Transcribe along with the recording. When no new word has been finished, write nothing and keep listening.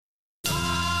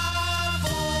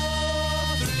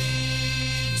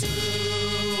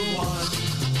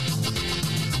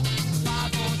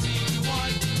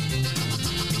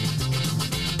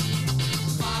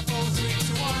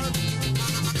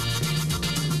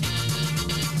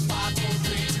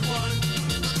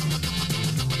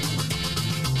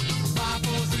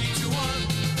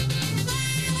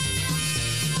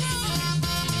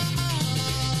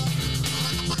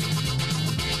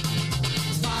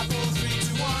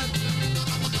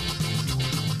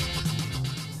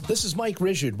This is Mike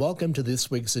Richard. Welcome to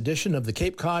this week's edition of the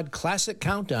Cape Cod Classic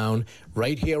Countdown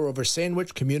right here over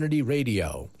Sandwich Community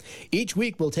Radio. Each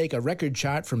week we'll take a record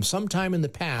chart from some time in the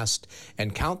past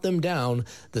and count them down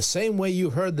the same way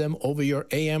you heard them over your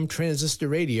AM transistor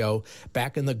radio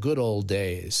back in the good old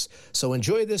days. So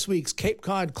enjoy this week's Cape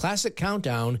Cod Classic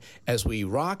Countdown as we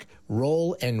rock,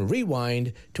 roll, and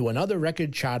rewind to another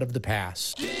record chart of the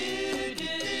past.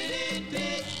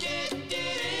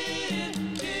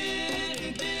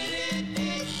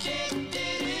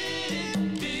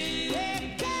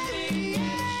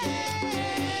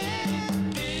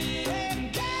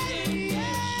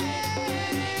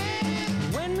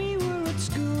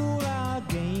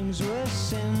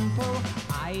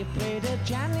 You played a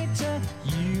janitor,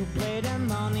 you played a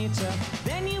monitor,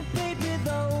 then you played with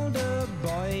older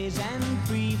boys and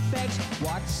prefects.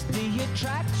 What's the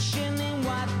attraction in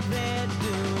what they're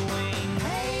doing?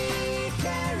 Hey,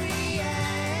 Carrie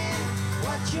Ann,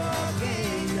 what's your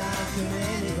game? Now can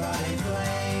anybody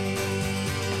play?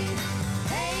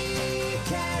 Hey,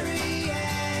 Carrie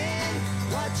Ann,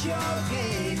 what's your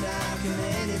game? Now can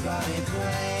anybody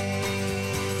play?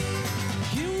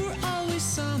 You're always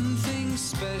something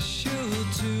special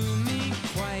to me,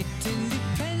 quite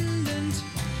independent,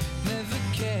 never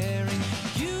caring.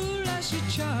 You lost your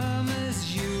charm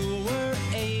as you were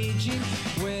aging.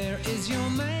 Where is your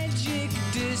magic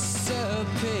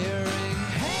disappearing?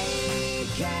 Hey,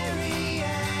 Carrie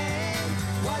Ann,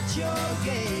 what's your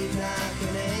game? Now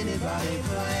can anybody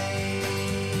play?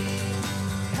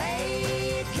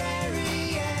 Hey,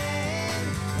 Carrie Ann,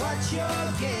 what's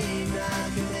your game? Now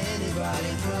can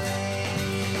anybody play?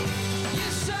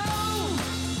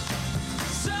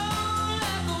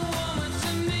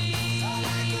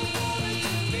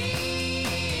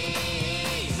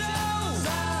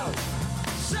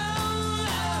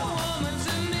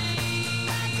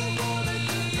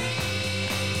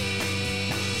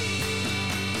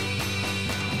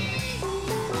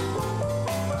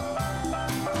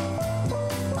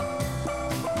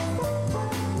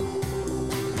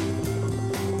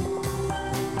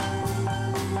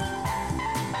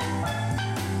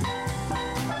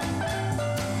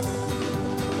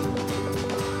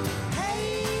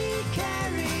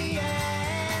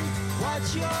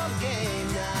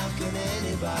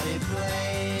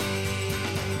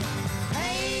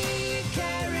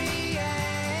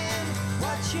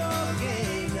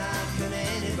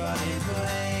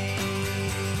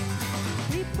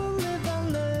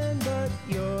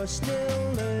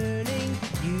 Still learning,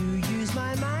 you use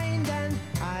my mind and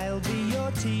I'll be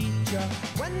your teacher.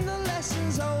 When the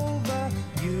lesson's over,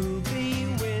 you'll be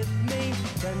with me.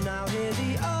 Then I'll hear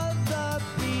the other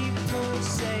people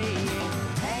saying,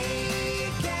 hey,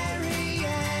 Carrie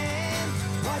Ann,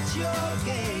 what's your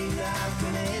game? Now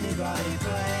can anybody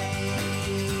play?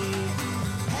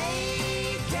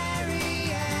 Hey,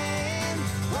 Carrie Ann,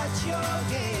 what's your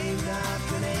game? Now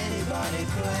can anybody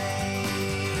play?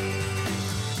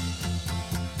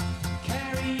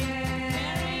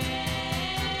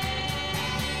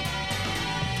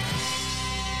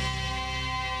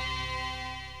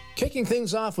 Kicking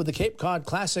things off with the Cape Cod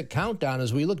Classic Countdown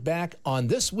as we look back on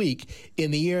this week in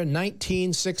the year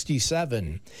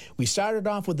 1967. We started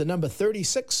off with the number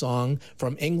 36 song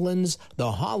from England's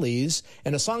The Hollies,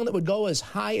 and a song that would go as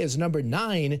high as number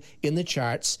 9 in the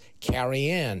charts,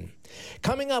 Carrie Ann.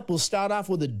 Coming up, we'll start off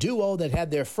with a duo that had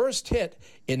their first hit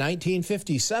in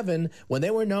 1957 when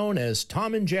they were known as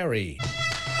Tom and Jerry.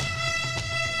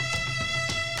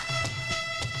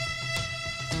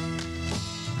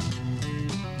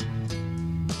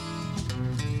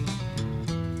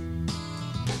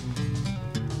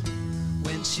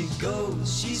 She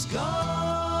goes, she's gone.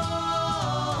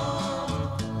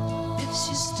 If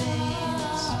she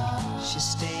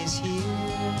stays here.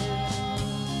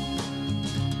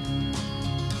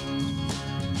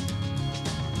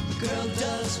 The girl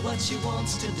does what she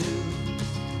wants to do.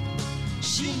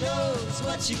 She knows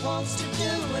what she wants to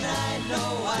do, and I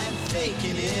know I'm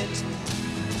faking it.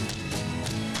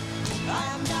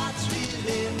 I'm not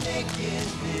really making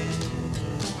it.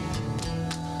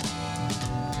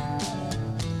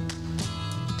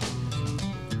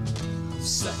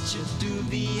 Such a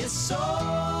dubious soul,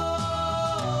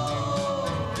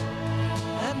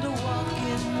 and a walk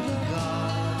in the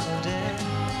garden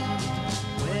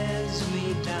wears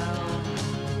me down.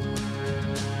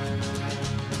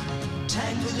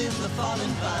 Tangled in the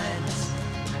fallen vines,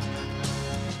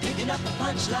 picking up the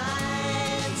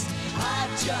punchlines.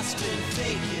 I've just been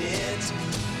faking it,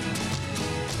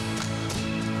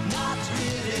 not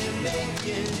really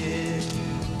making it.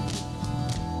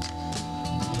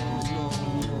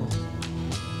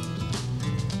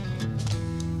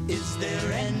 Is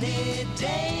there any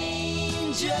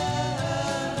danger.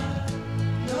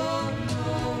 No, no,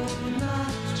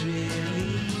 not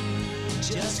really.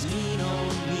 Just lean on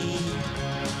me.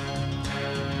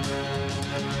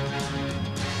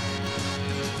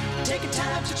 Take a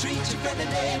time to treat your friendly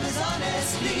neighbors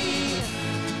honestly.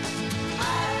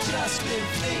 I've just been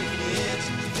faking it,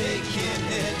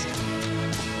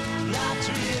 not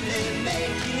really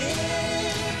making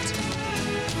it.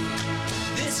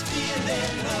 This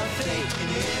feeling of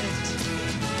faking it,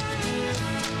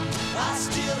 I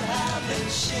still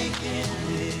haven't shaken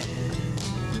it.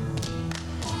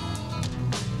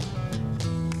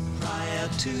 Prior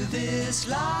to this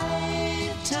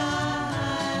lifetime,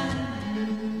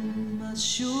 I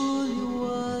surely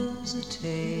was a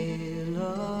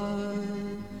tailor.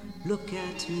 Look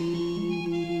at me.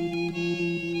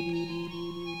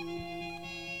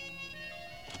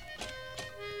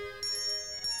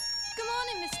 Good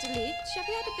morning, Mr. Leach. Have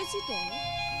you had a busy day?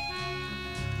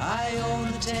 I own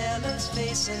the teller's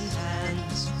face and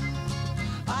hands.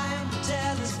 I'm the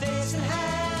teller's face and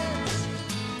hands.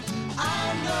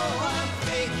 I know I'm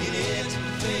faking it.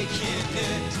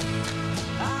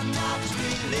 I'm not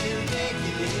really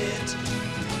making it.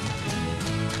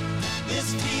 This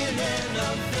feeling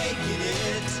of faking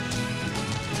it,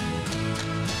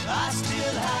 I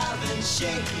still haven't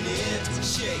shaken it.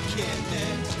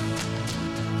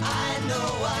 I know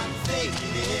I'm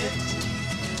faking it.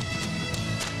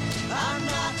 I'm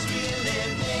not really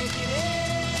making it.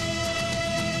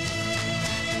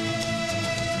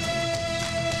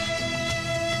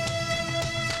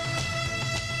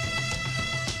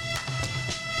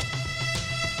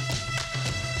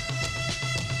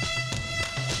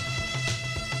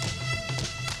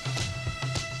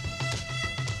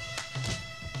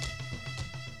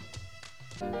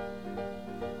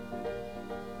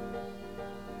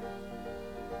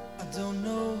 I don't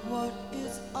know what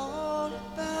it's all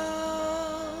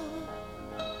about,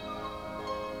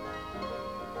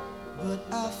 but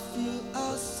I feel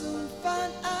I'll soon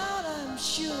find out. I'm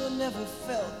sure never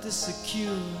felt this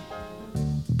secure.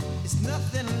 It's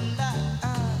nothing like I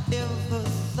ever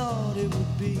thought it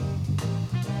would be.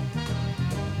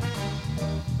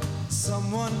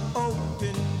 Someone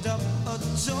opened up a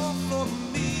door for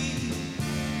me,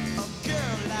 a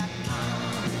girl like you.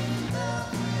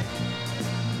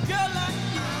 Girl like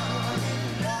you,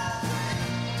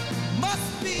 must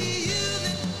be you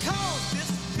that caused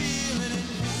this feeling in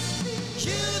me.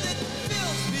 You that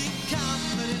fills me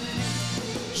confident.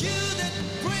 You that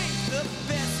brings the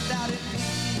best out of me.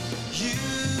 You,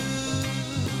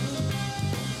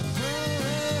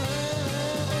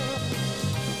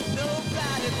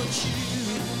 nobody but you.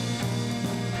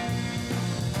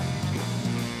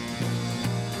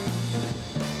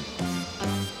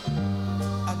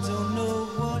 I don't know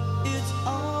what it's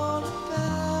all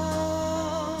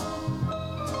about.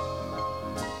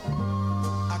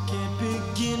 I can't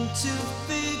begin to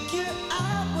figure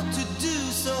out what to do,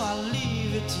 so I'll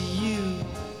leave it to you.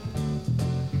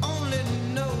 Only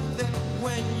know that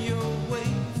when you're away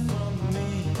from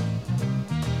me,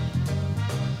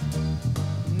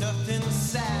 nothing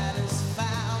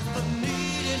satisfies the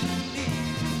need in me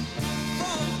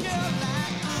for a girl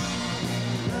like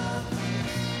you.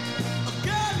 A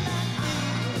girl like you,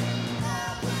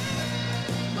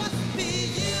 must be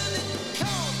you that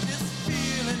caused this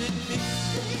feeling in me.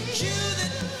 You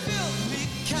that fills me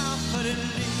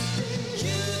confidently.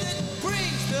 You that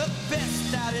brings the best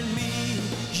out in me.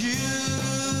 You,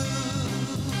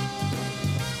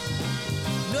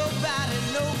 nobody,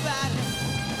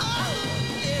 oh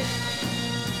yeah.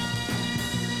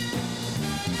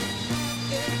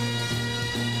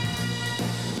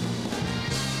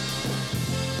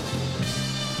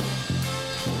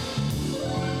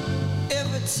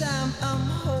 Every time I'm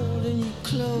holding you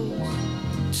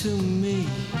close to me,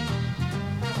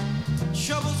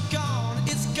 trouble's gone,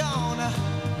 it's gone.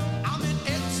 I'm in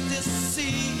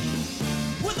ecstasy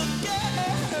with a girl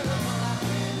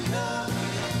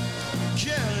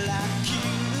like you.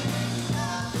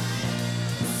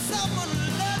 Someone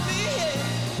love me,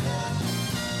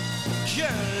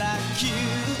 girl like you.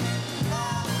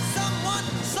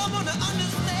 Someone to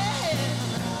understand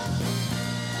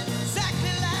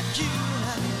exactly like you.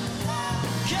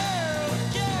 Girl.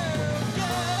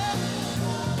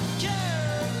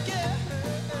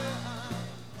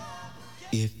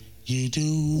 If you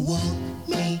do want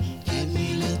me, give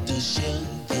me a little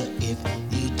sugar. If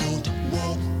you don't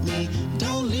want me,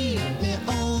 don't leave me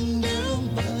on your own.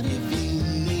 But if you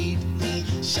need me,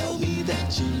 show me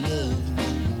that you love me.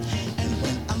 And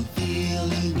when I'm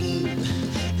feeling blue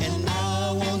and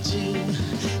I want you,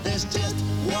 there's just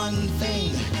one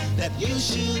thing that you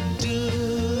should do.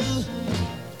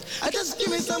 Just give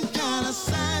me some kind of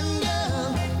sign,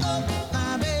 girl. Oh,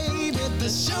 my baby, to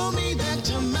show me that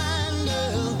you're mine,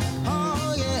 girl.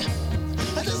 Oh, yeah.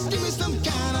 Just give me some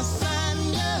kind of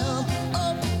sign, girl.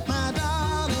 Oh, my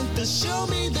darling, to show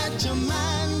me that you're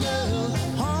mine, girl.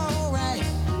 All right.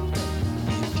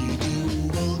 If you do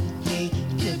want me,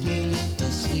 give me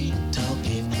little sweet talk.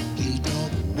 If you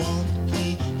don't want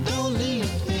me, don't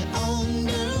leave me on,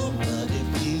 girl. But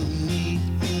if you need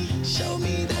me, show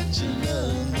me that you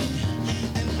love me.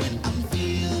 And when I'm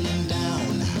feeling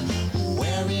down,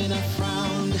 wearing a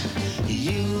frown,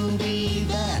 you'll be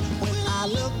there when I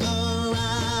look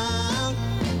around.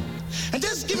 And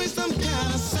just give me some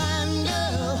kind of sign,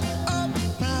 girl. Oh,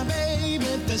 my baby,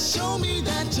 to show me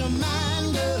that you're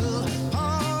mine, girl.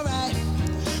 All right.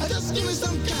 Just give me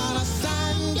some kind of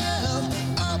sign, girl.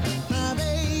 Oh, my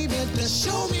baby, to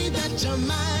show me that you're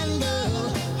mine,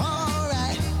 girl. All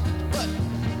right.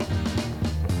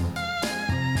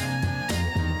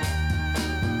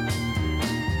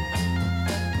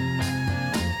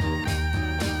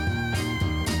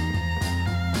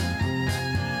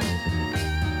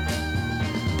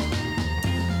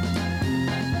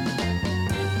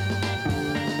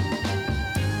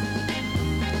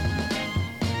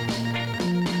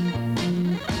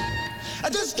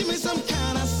 But just give me some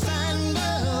kind of sign,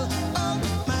 girl. Oh,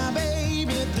 my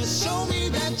baby, to show me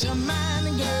that you're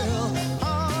mine, girl.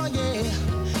 Oh, yeah.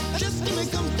 Just give me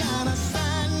some kind of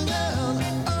sign, girl.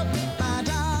 Oh, my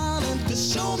darling, to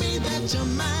show me that you're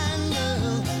mine,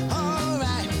 girl. All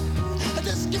right.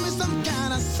 Just give me some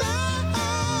kind of sign.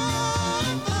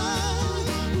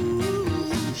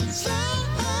 Sign.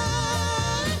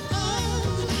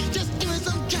 Just give me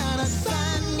some kind of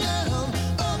sign, girl.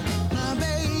 Oh, my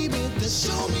baby, to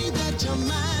show me that you're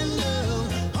mine, girl.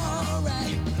 All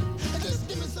right. Just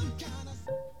give me some kind of.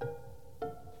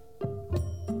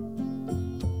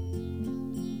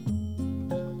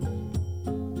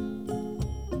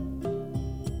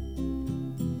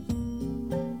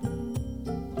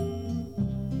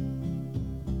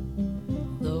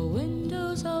 The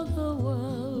windows of the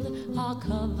world are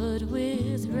covered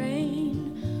with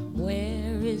rain.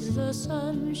 Where is the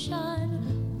sunshine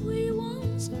we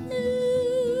once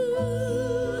knew?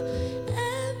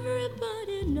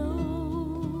 Everybody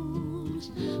knows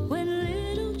when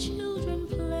little children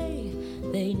play,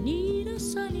 they need a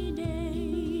sunny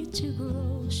day to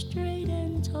grow straight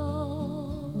and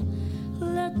tall.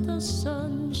 Let the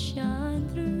sun shine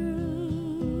through.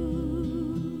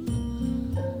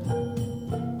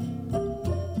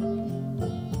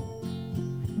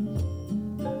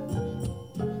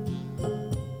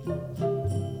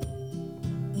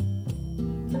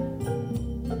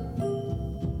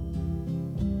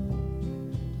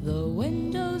 The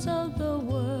windows of the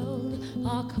world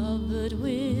are covered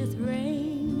with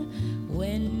rain.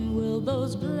 When will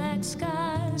those black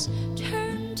skies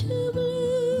turn to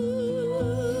blue?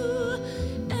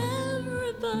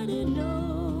 Everybody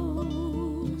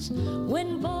knows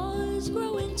when boys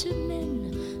grow into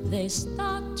men, they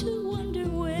start to wonder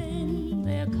when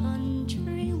their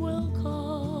country will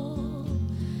call.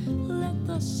 Let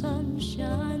the sun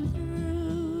shine through.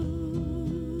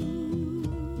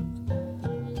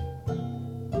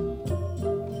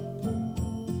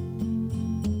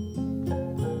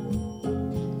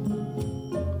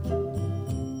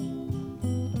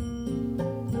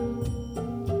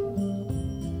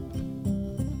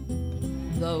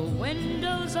 The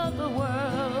windows of the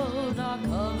world are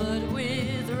covered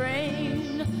with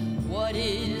rain. What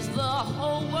is the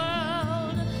whole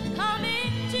world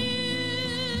coming to?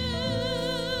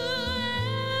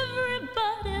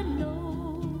 Everybody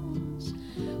knows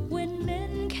when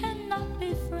men cannot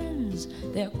be friends,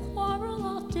 their quarrel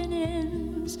often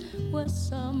ends where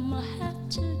some have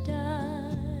to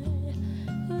die.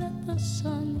 Let the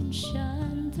sun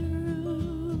shine through.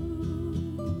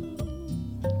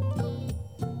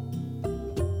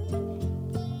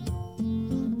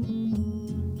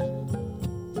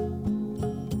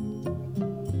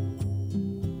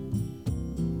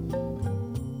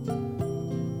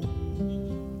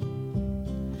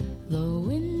 The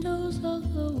windows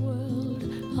of the world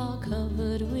are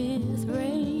covered with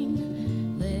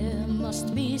rain. There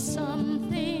must be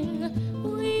something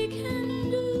we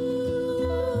can do.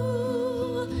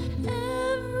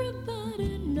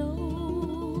 Everybody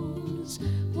knows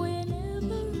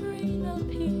whenever rain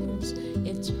appears,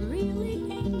 it's really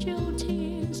angel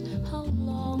tears. How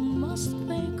long must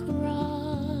they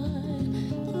cry?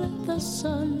 Let the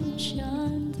sun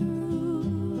shine through.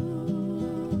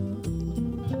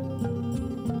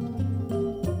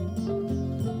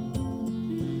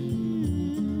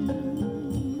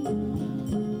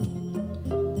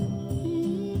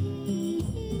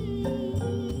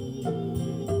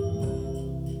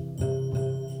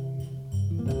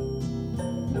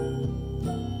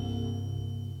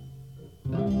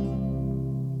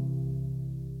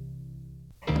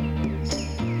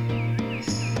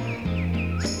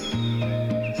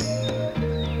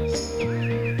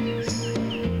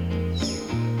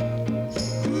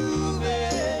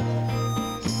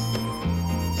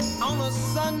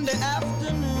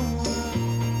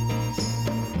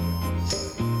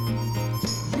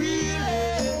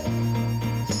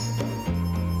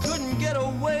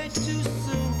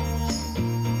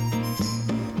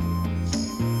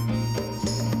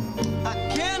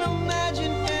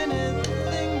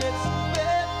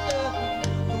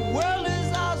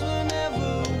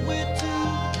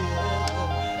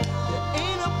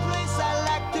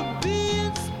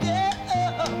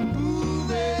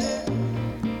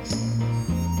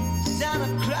 down a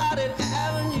crowded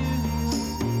avenue.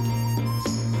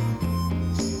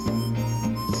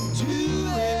 Do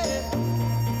it,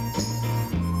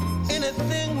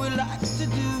 anything we like to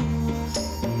do.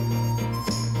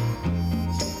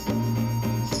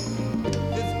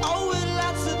 There's always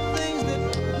lots of things that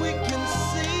we can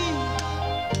see.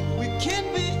 We can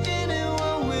be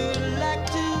anyone we like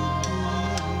to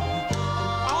be.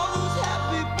 All those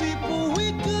happy people we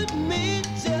could meet,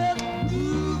 just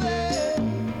moving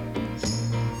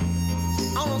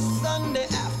on a Sunday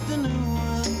afternoon.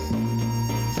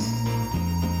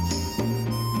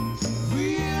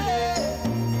 Really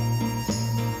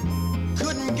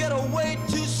couldn't get away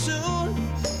too soon.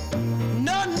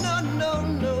 No, no, no,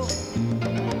 no.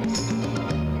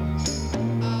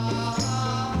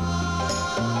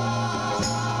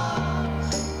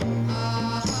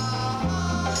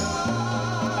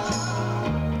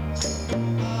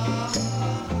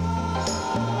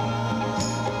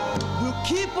 We'll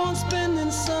keep on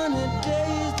spending sunny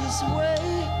days this way.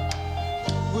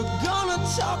 We're gonna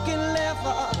talk and laugh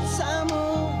our time away.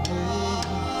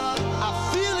 I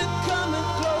feel it coming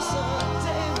closer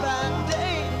day by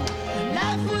day.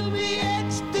 Life would be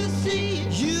ecstasy,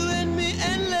 you and me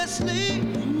endlessly.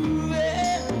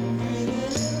 Yeah.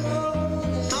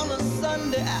 On a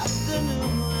Sunday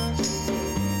afternoon.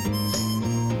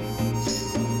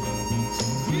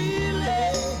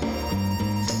 Really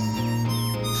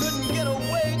couldn't get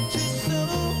away too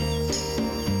soon.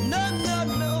 No, no,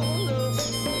 no, no.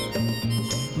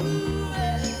 Ooh,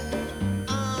 yeah.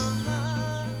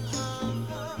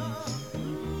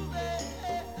 Ooh,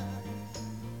 yeah.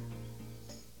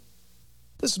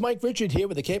 This is Mike Richard here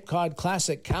with the Cape Cod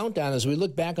Classic Countdown as we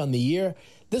look back on the year.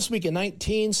 This week in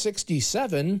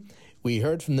 1967, we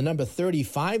heard from the number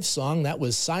 35 song. That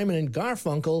was Simon and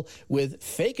Garfunkel with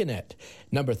Fakin' It.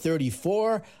 Number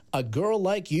 34, A Girl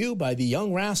Like You by the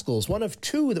Young Rascals, one of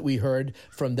two that we heard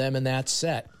from them in that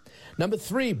set. Number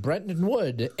 3, Brenton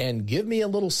Wood and Give Me a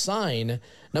Little Sign.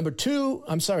 Number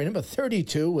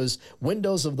 32 was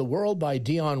Windows of the World by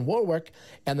Dionne Warwick.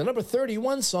 And the number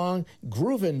 31 song,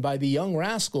 Groovin' by the Young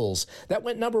Rascals. That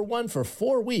went number 1 for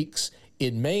 4 weeks.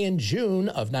 In May and June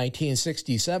of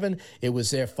 1967, it was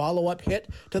their follow-up hit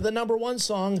to the number 1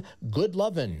 song, Good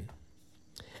Lovin'.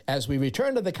 As we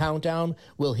return to the countdown,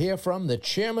 we'll hear from the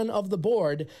chairman of the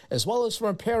board, as well as from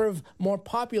a pair of more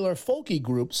popular folky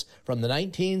groups from the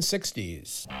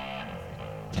 1960s.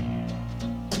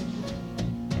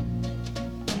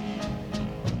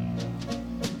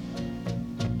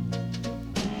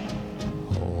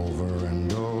 Over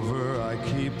and over, I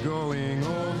keep going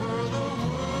over the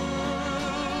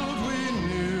world we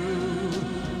knew.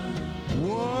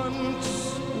 Once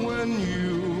when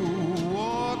you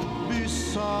walked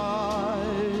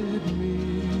beside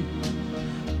me,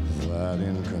 that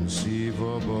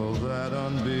inconceivable, that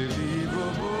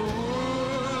unbelievable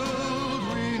world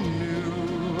we knew.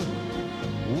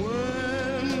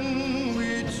 When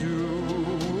we two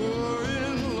were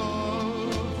in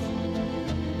love,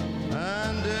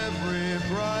 and every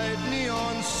bright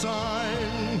neon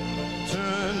sign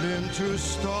turned into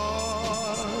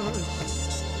stars,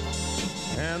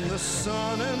 and the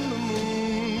sun and the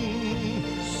moon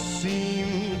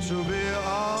seemed to be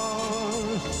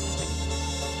ours.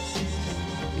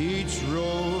 Each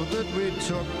road that we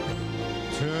took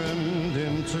turned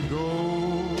into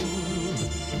gold,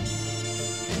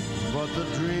 but the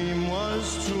dream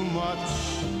was too much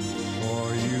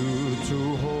for you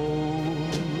to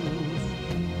hold.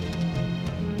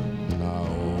 Now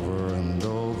over and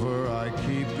over I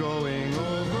keep going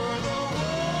over the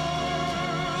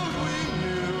world we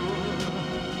knew.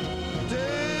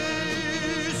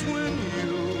 Days when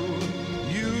you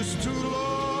used to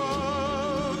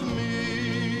love me.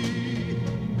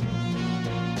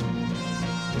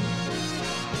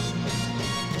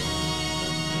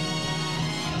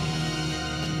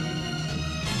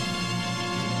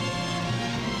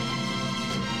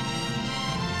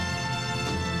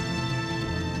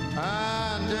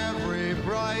 And every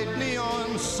bright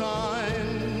neon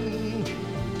sign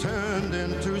turned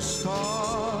into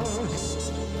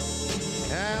stars,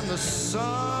 and the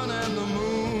sun and the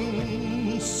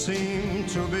moon seemed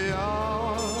to be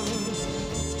ours.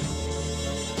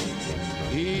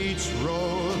 Each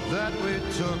road that we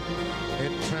took,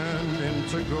 it turned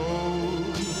into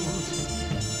gold,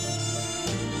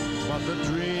 but the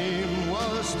dream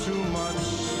was too much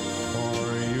for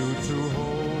you to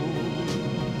hold.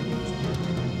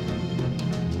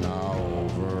 Now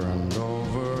over and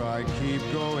over I keep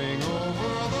going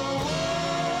over the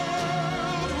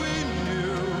world we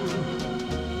knew.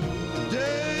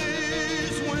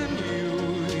 Days when you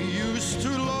used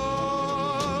to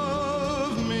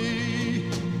love me.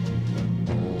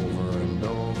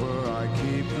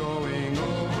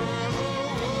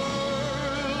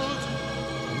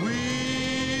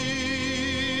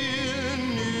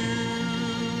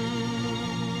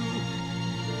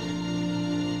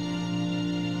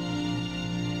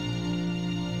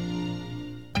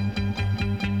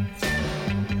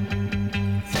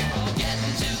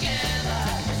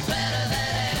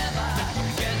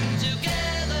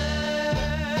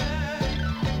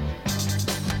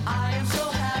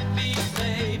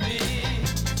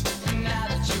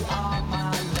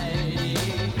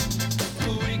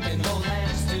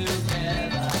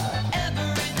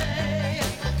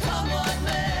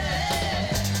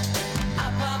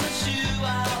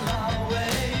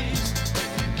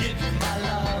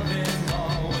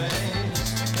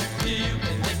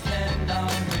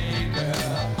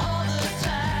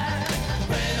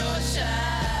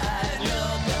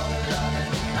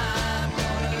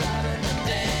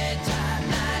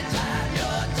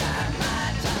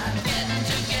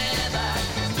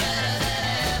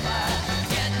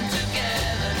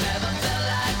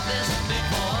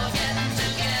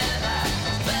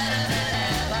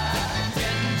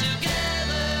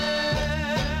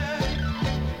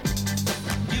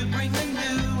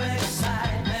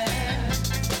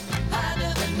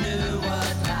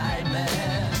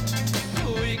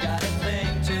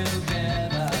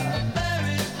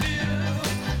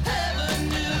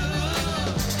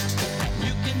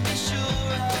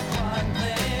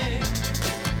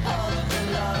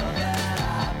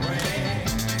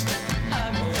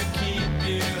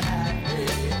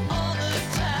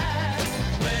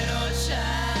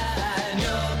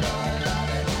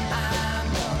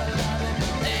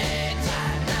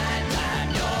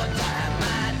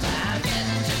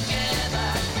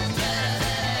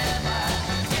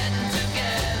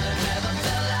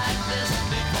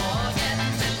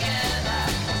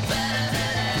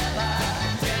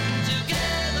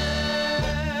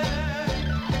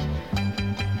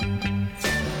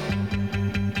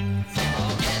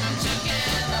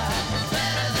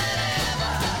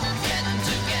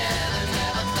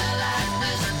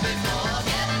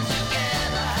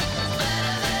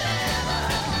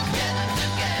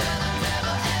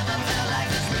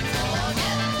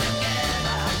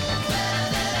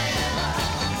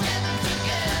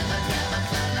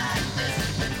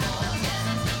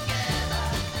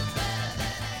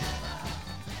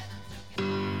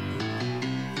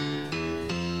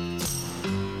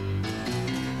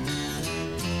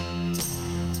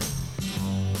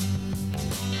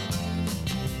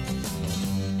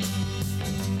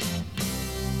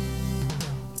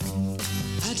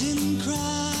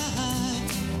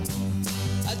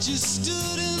 just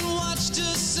stood and watched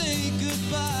her say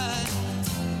goodbye.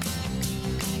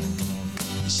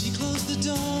 She closed the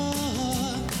door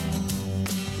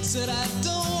and said, I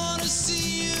don't want to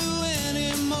see you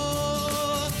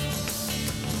anymore.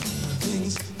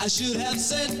 Things I should have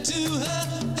said to her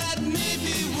that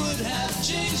maybe would have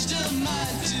changed her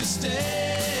mind to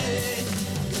stay.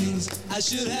 Things I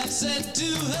should have said to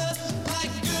her,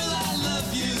 like, girl, I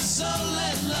love you, so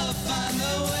let love find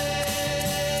a way.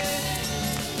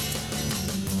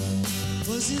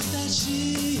 Was it that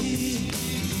she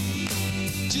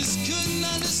just couldn't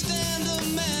understand a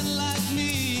man like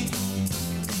me?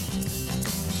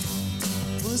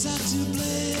 Was I to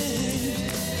blame?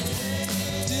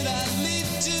 Did I leave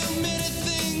too many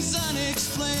things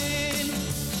unexplained?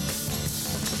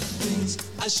 Things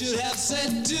I should have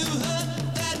said to her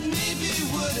that maybe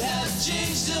would have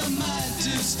changed her mind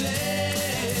to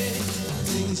stay.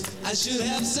 Things I should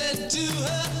have said to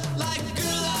her, like,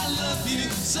 girl, I love you,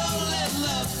 so let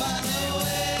love find a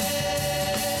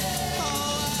way.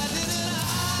 Oh, why didn't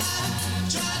I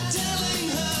try telling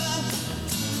her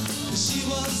she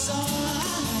was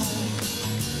alright?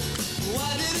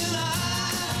 Why didn't I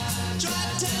try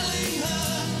telling her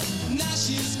now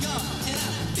she's gone and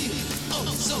I feel oh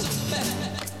so bad?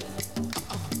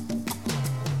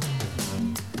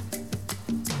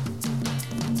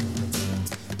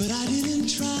 But I didn't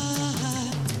try.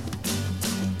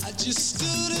 I just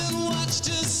stood and watched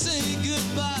her say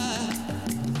goodbye.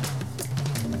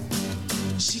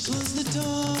 She closed the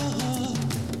door,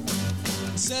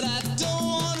 said, I don't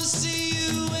want to see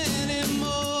you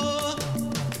anymore.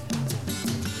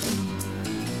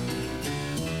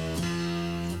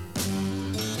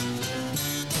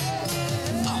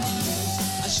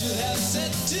 I should have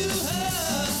said to her,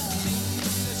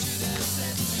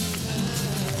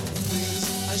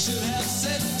 I should have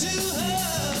said to her.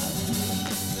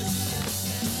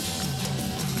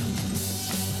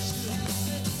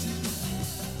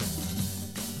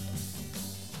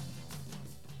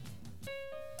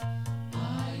 I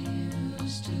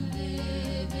used to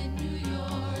live in New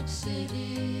York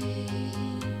City.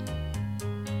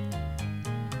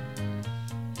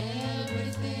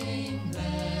 Everything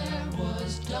there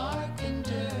was dark and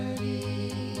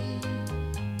dirty.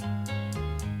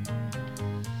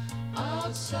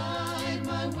 Outside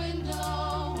my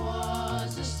window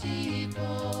was a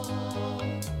steeple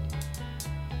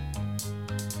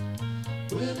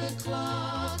with a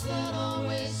clock that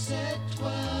always said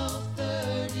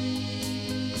 12:30.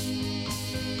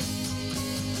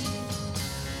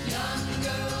 Young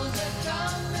girls are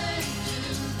coming to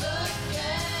the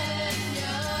canyon,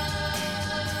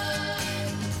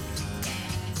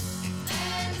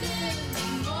 and in the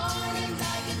mornings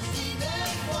I can see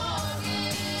them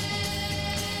walking.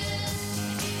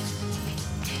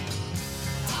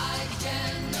 I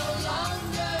can no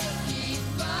longer keep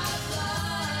my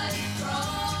blind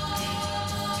crossed,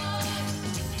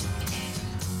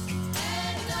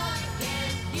 and I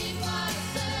can't keep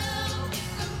myself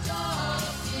from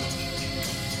talking.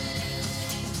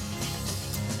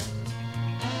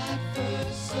 At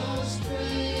first so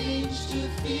strange to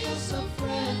feel so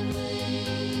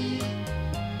friendly,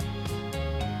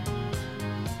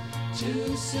 to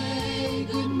say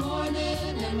good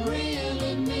morning and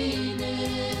really mean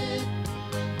it,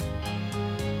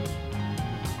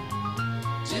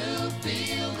 to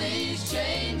feel these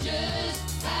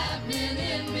changes happening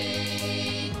in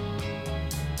me,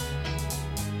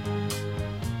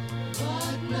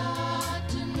 but not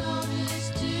to notice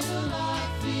till I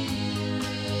feel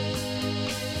it.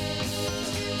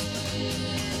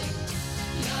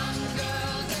 Young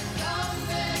girls are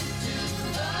coming to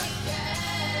the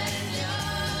canyon,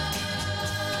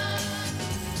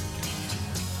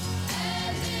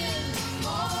 and in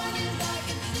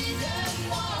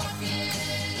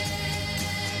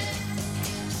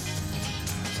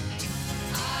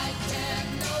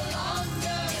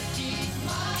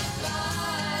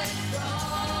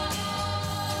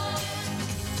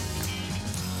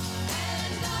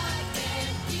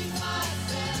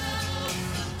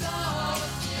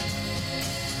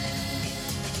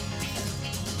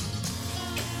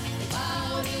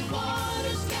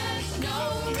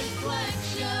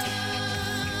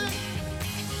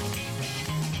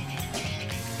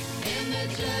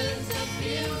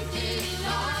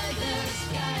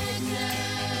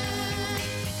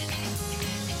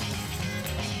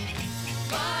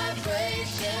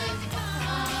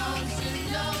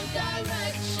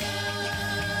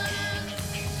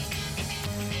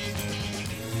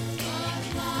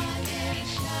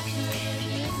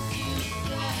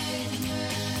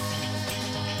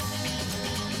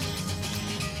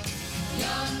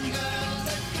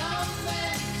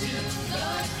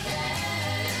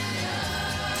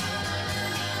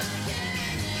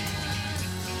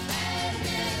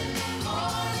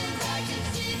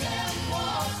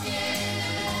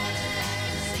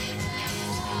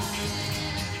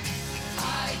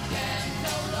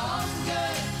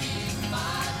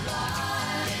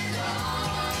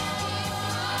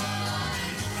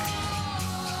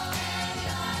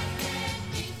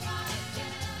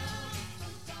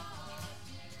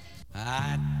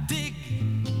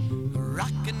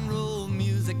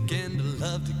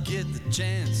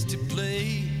chance to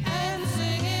play and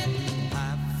sing it.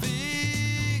 I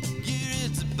figure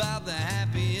it's about the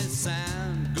happiest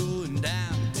sound going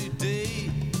down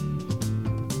today.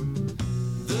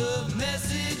 The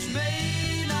message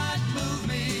may not move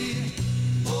me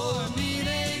or mean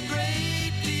a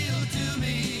great deal to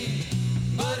me,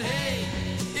 but hey,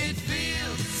 it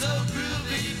feels so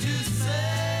groovy to say.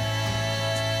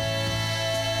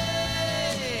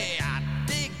 I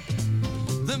dig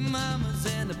the mamas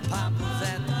and the papas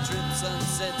at the Trip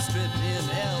Sunset Strip in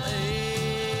L.A.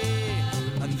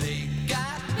 And they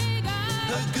got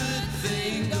a good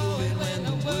thing going when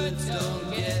the words don't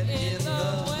get in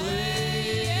the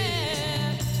way.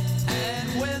 And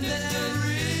when they're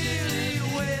really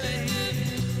wailing,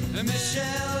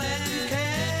 Michelle and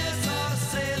Cass are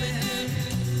sailing.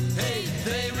 Hey,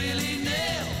 they really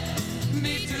nail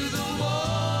me to the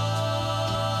wall.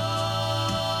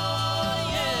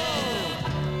 Yeah.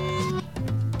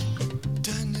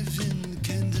 Donovan,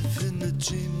 Kendall,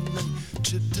 Jim, and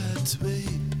Chip that way.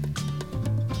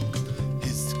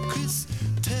 His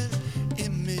crystal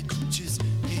images,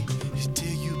 he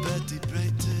tell you about the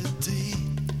brighter day.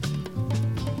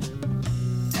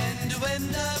 And when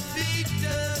the beat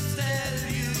does tell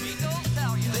you,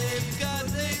 they've got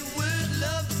a word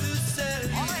love to sell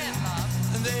you.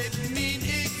 And they mean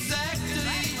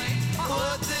exactly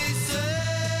what they say.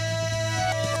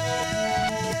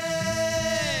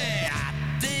 I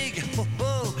dig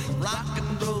rock and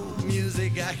roll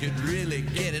music. I could really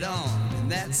get it on in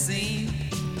that scene.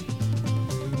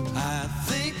 I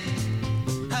think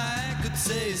I could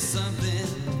say something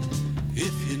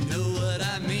if you know what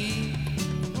I mean.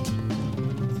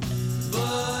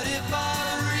 But if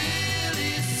I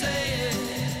really say it,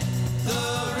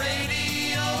 the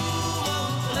radio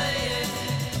won't play it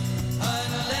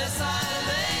unless I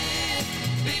lay it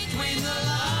between the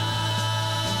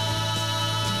lines.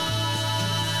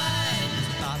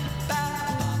 Ba, ba,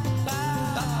 ba,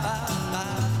 ba, ba,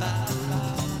 ba, ba,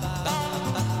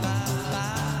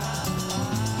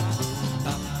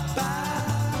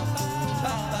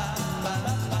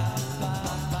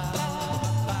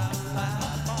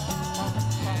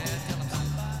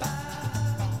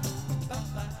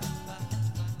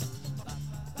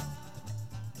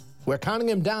 We're counting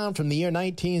him down from the year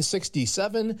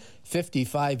 1967,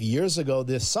 55 years ago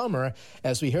this summer,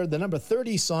 as we heard the number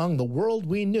 30 song, The World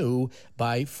We Knew,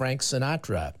 by Frank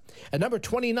Sinatra. At number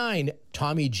 29,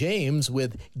 Tommy James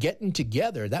with Getting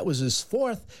Together. That was his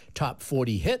fourth top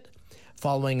 40 hit,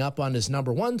 following up on his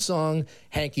number one song,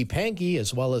 Hanky Panky,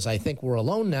 as well as I Think We're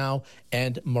Alone Now,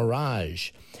 and Mirage.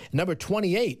 Number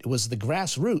 28 was The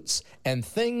Grassroots and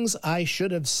Things I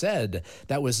Should Have Said.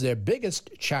 That was their biggest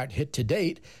chart hit to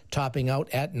date, topping out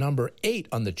at number 8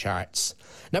 on the charts.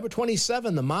 Number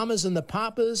 27, The Mamas and the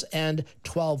Papas and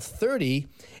 1230.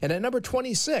 And at number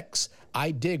 26,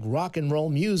 I Dig Rock and Roll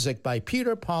Music by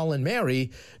Peter, Paul, and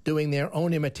Mary, doing their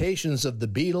own imitations of the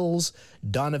Beatles,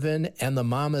 Donovan, and the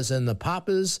Mamas and the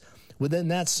Papas within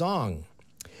that song.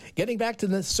 Getting back to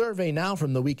the survey now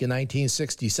from the week in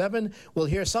 1967, we'll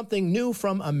hear something new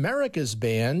from America's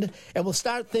Band, and we'll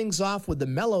start things off with the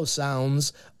mellow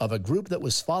sounds of a group that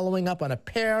was following up on a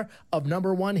pair of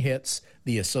number one hits,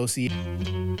 The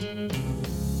Association.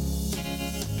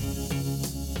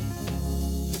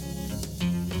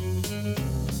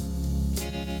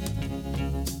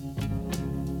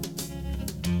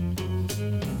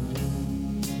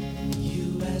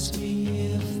 You ask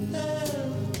me if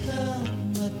there'll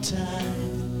come a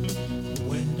time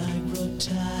when I grow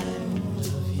tired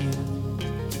of you.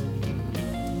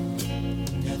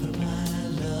 Never my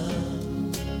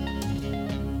love,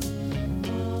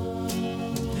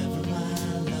 never my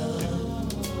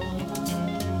love.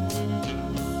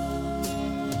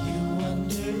 You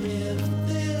wonder if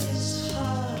this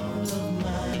heart of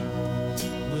mine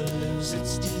will lose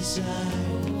its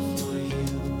desire for you.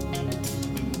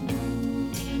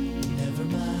 Never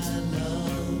my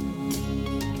love,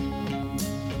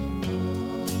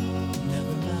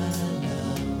 never my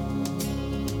love.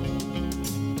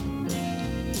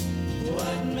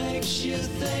 What makes you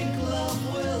think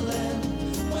love will end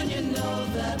when you know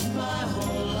that my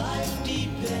whole life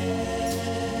depends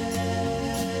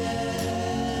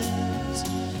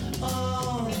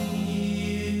on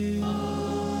you?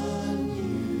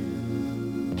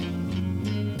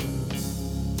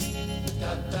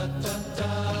 Da, da, da, da.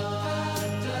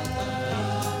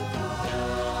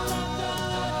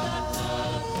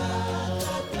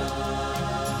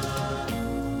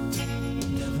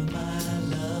 Never my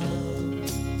love,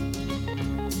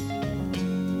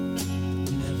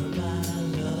 never my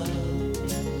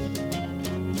love.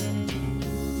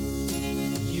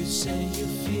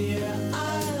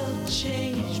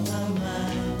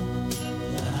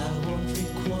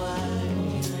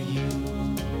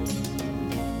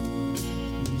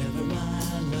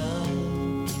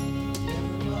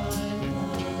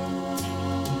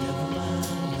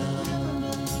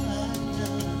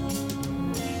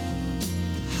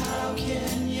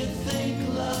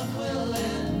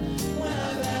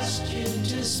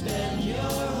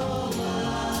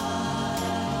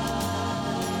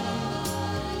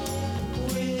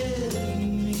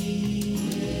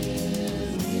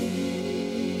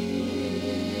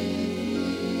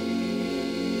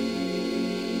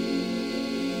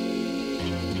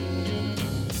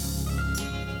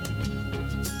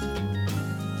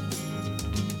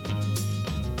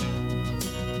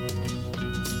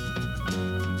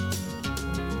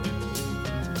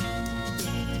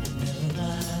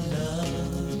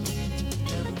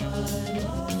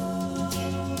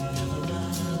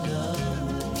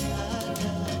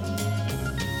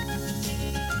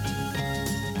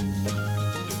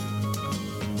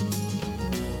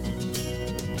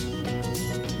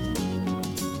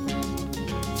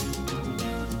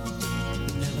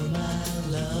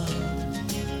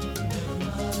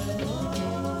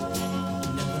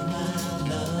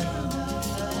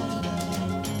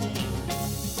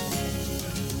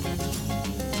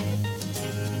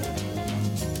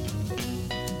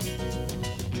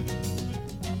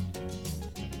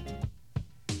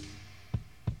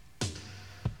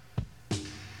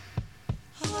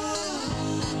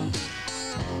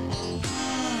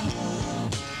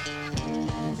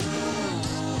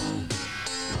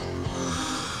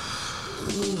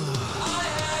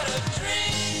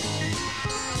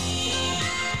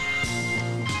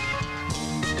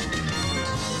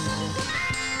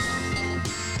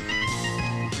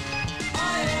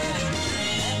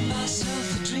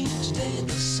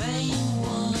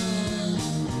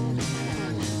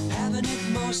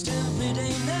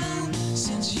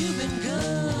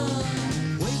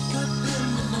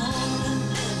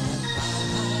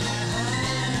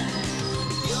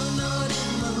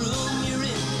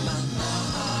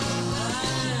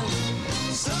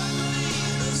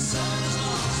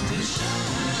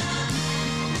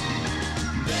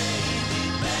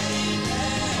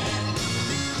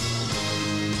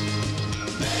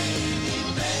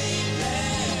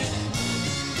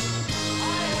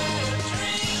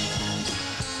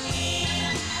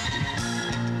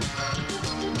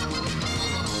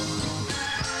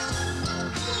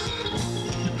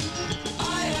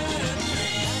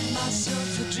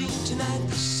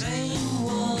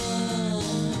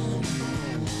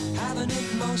 having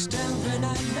it most every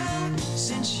night now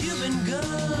since you've been gone.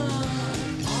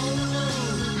 All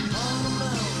alone,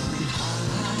 high,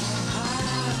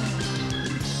 high,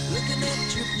 looking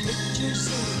at your pictures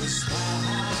in the sky.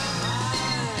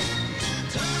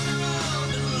 Turned around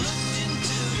and looked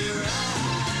into your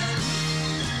eyes,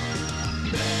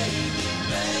 baby,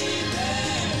 baby,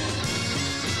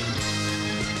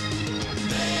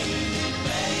 baby,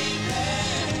 baby.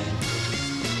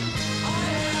 I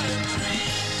had a dream.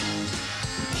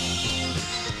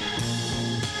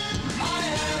 I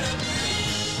had a dream.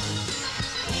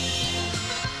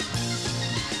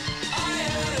 I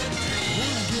had a dream.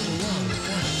 Wanna get along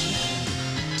without you.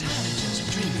 Tired of just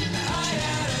dreaming about you. I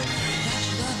had a dream. That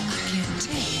love I can't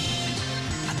take.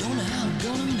 I don't know how I'm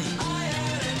gonna make it. I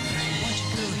had a dream. Want you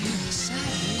girl here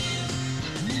beside me.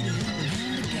 I need a helping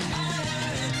hand to guide. I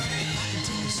had a dream. I can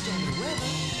take a stormy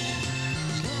weather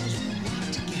as long as we walk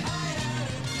together. I had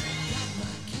a dream. Got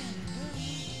my candy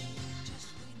burning. Just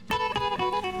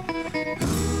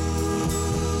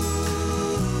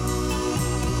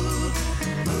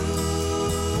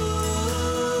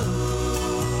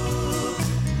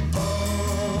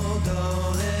Oh,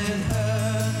 don't it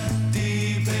hurt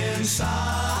deep inside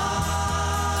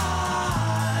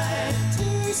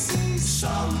to see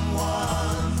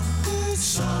someone,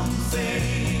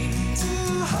 something to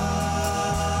hurt?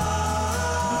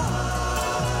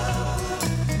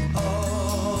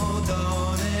 Oh,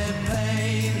 don't it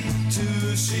pain to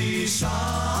see someone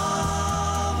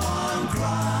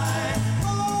cry?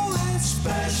 Oh,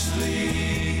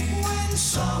 especially when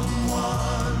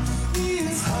someone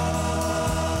is hurt.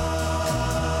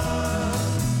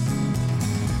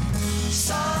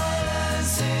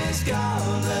 Silence is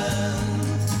golden,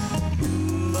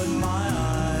 but my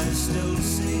eyes still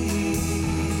see.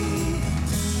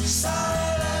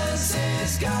 Silence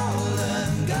is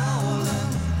golden, golden,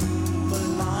 but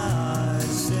my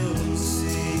eyes still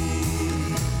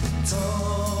see.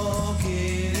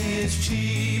 Talking is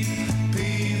cheap,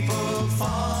 people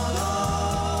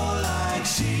follow like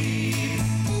sheep,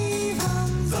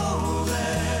 even though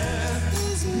there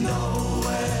is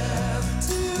nowhere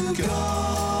to go.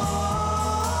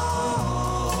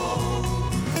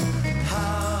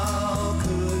 How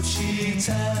could she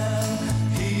tell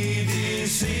he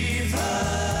deceived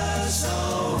her so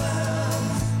well?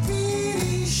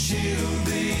 Maybe she'll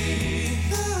be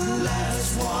the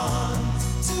last one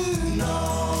to know.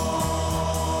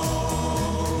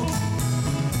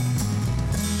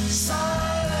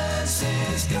 Silence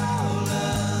is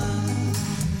golden,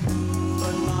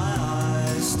 but my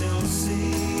eyes still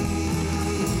see.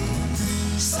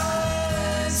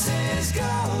 Silence is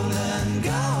golden,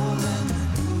 golden,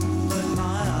 but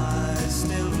my eyes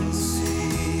still see.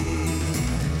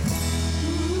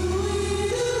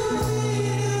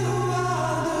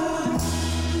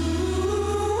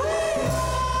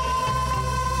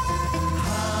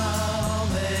 How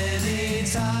many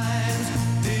times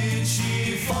did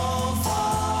she fall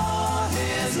for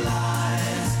his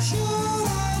lies? Should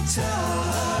I tell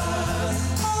her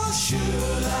or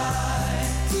should I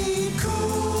be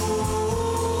cool?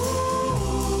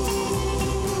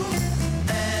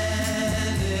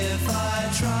 And if I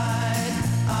tried,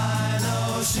 I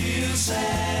know she'll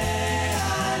say I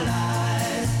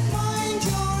lied. Mind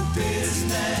your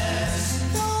business,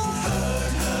 don't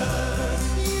hurt her,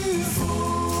 you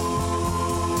fool.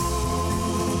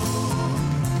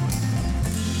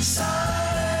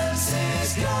 Silence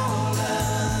is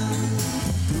golden,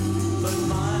 but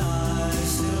my eyes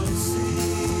still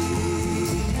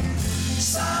see.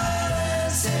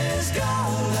 Silence is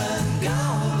golden,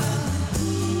 golden,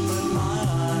 but my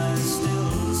eyes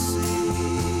still see.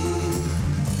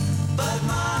 But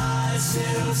my eyes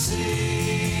still see.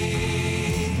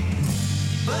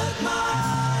 But my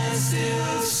eyes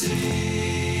still see.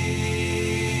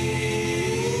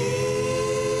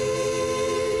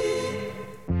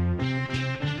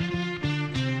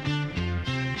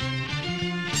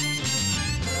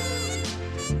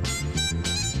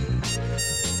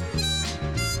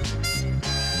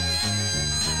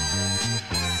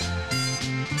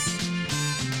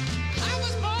 I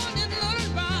was born in Little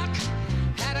Rock,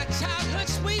 had a childhood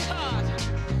sweetheart.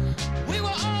 We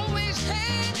were always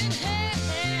hand in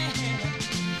hand.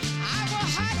 I wore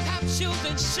high-top shoes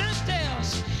and shirt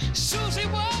tails. Susie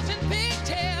was in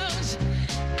pigtails.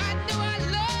 I knew I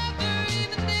loved her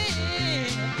even then.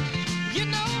 You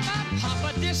know my papa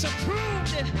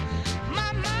disapproved it.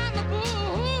 My mama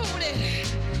booed it.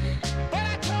 But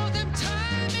I told them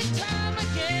time and time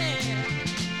again,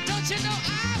 don't you know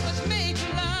I was made to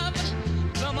love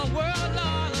from a world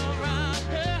all around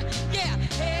her? Yeah,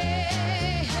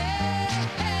 hey, hey,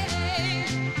 hey.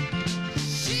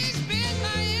 She's been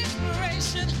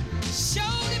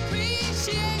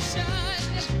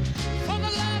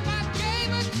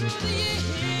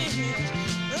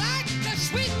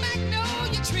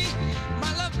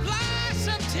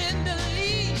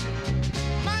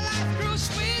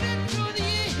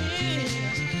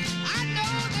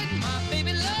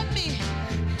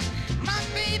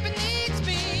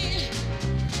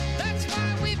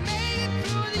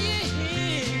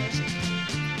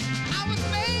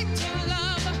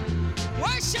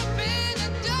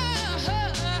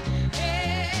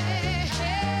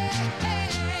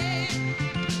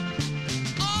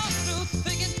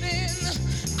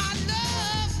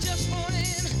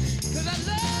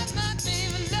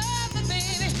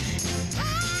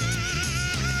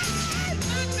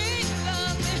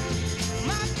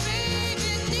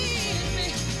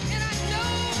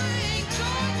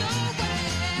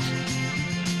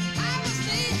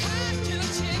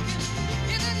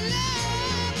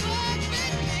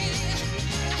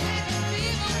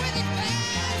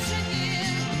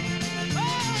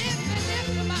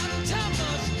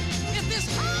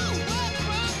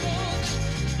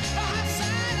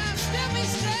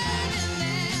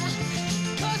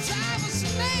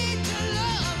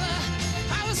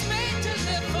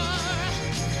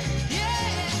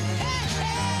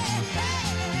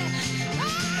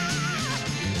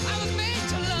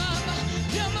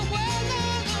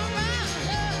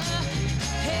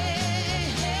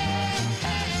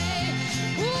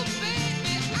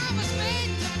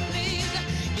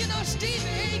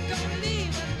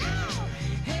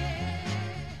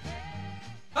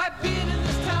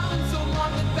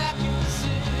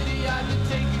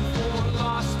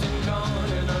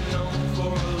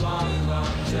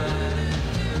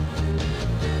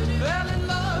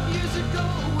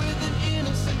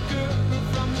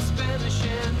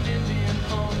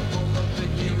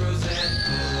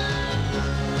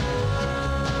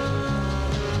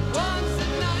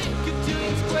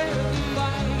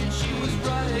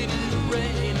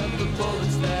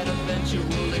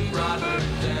eventually brought her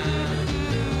down.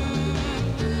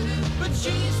 But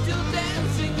she's still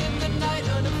dancing in the night,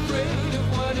 unafraid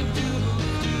of what to do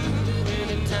in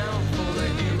a town full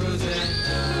of heroes and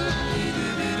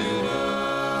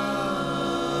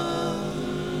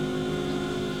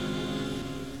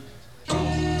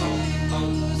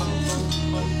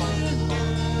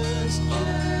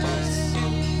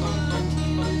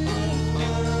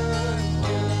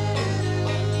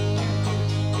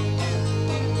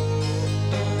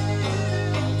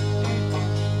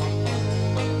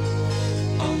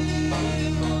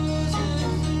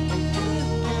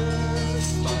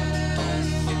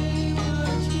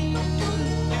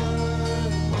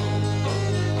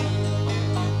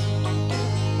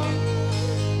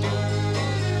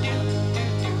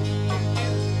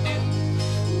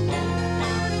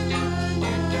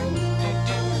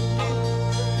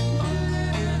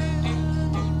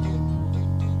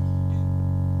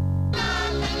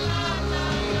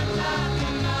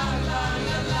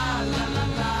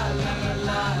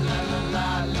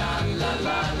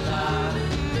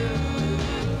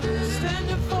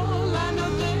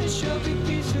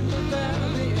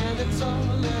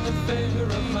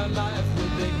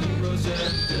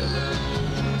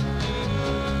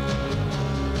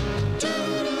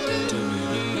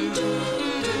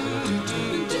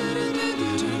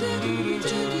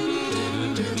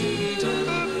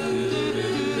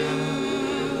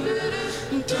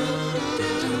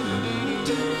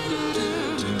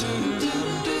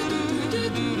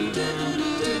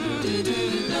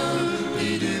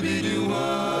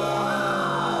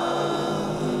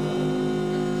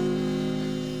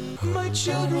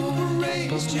children were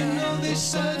raised, you know they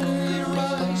suddenly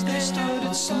rise. They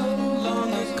started so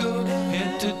long ago,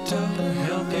 head to toe,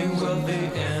 healthy, wealthy,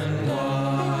 and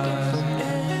wise.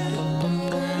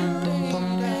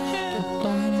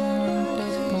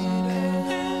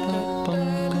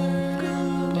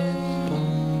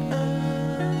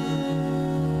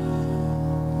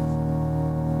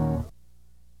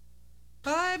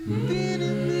 I've been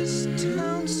in this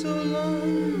town so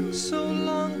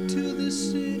long to the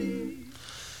city.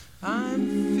 I'm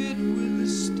fit with the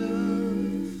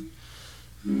stuff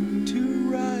to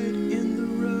ride in the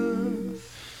rough,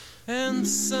 and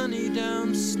sunny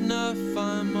down snuff.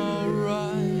 I'm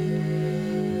alright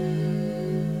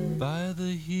by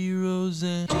the heroes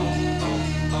and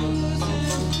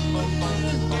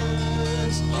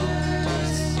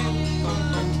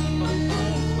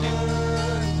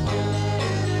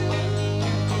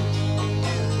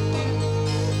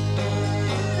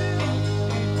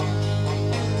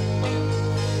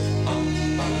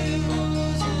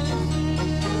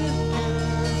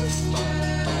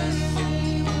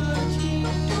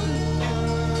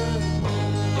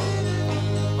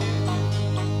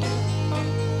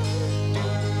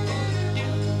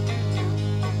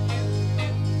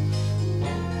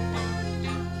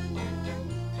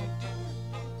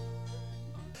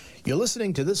You're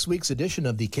listening to this week's edition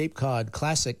of the Cape Cod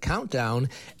Classic Countdown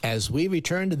as we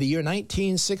return to the year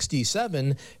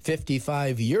 1967,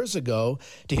 55 years ago,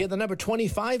 to hear the number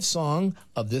 25 song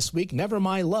of this week, Never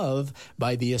My Love,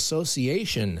 by The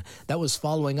Association. That was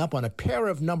following up on a pair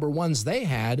of number ones they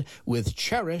had with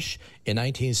Cherish in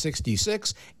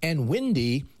 1966 and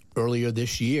Windy earlier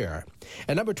this year.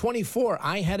 At number 24,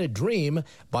 I Had a Dream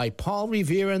by Paul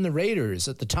Revere and the Raiders.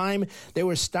 At the time, they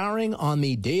were starring on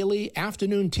the daily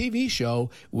afternoon TV show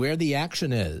Where the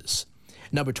Action Is.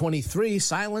 Number 23,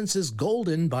 Silence is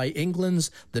Golden by England's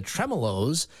The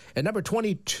Tremolos. At number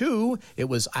 22, it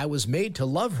was I Was Made to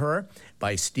Love Her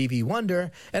by Stevie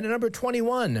Wonder. And at number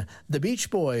 21, The Beach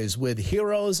Boys with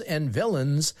Heroes and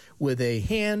Villains, with a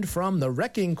hand from the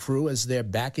Wrecking Crew as their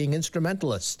backing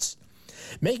instrumentalists.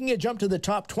 Making a jump to the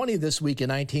top 20 this week in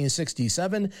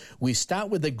 1967, we start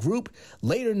with a group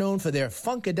later known for their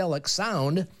funkadelic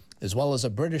sound, as well as a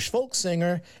British folk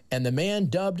singer and the man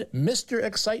dubbed Mr.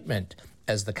 Excitement,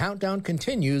 as the countdown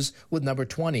continues with number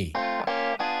 20.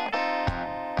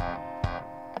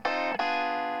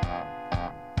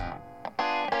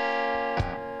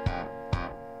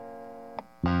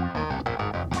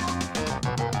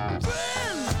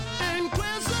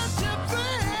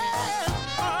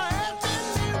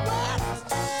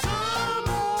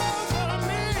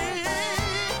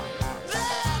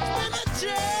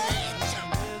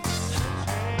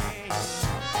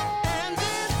 And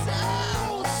it's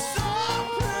all so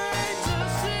plain to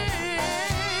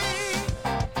see.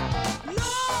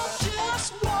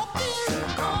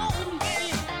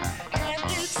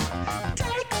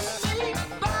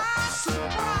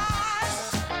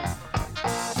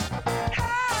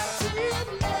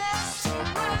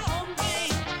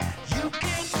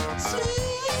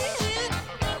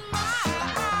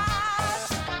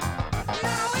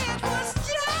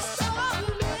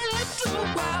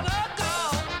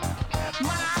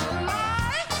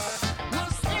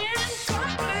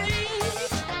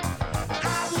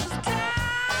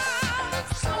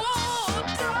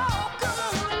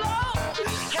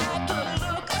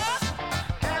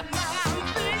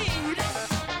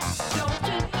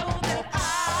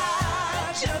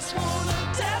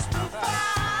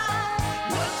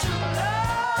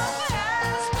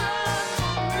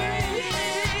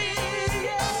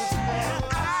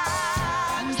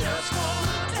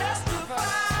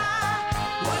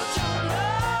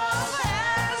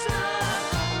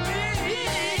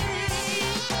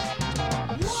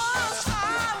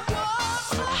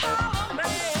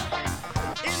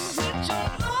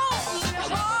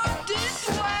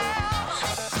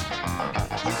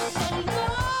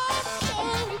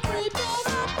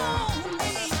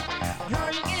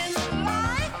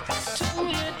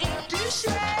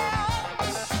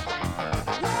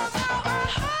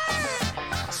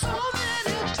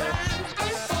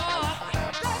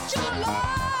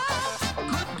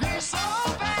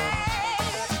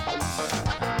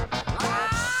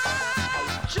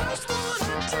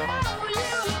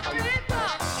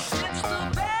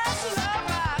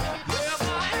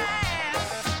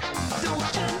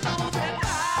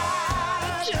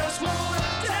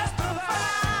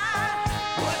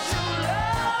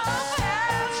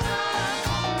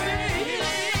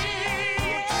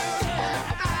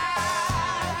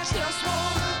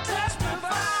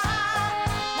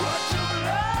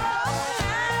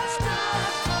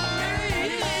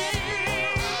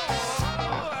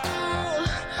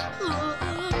 Oh,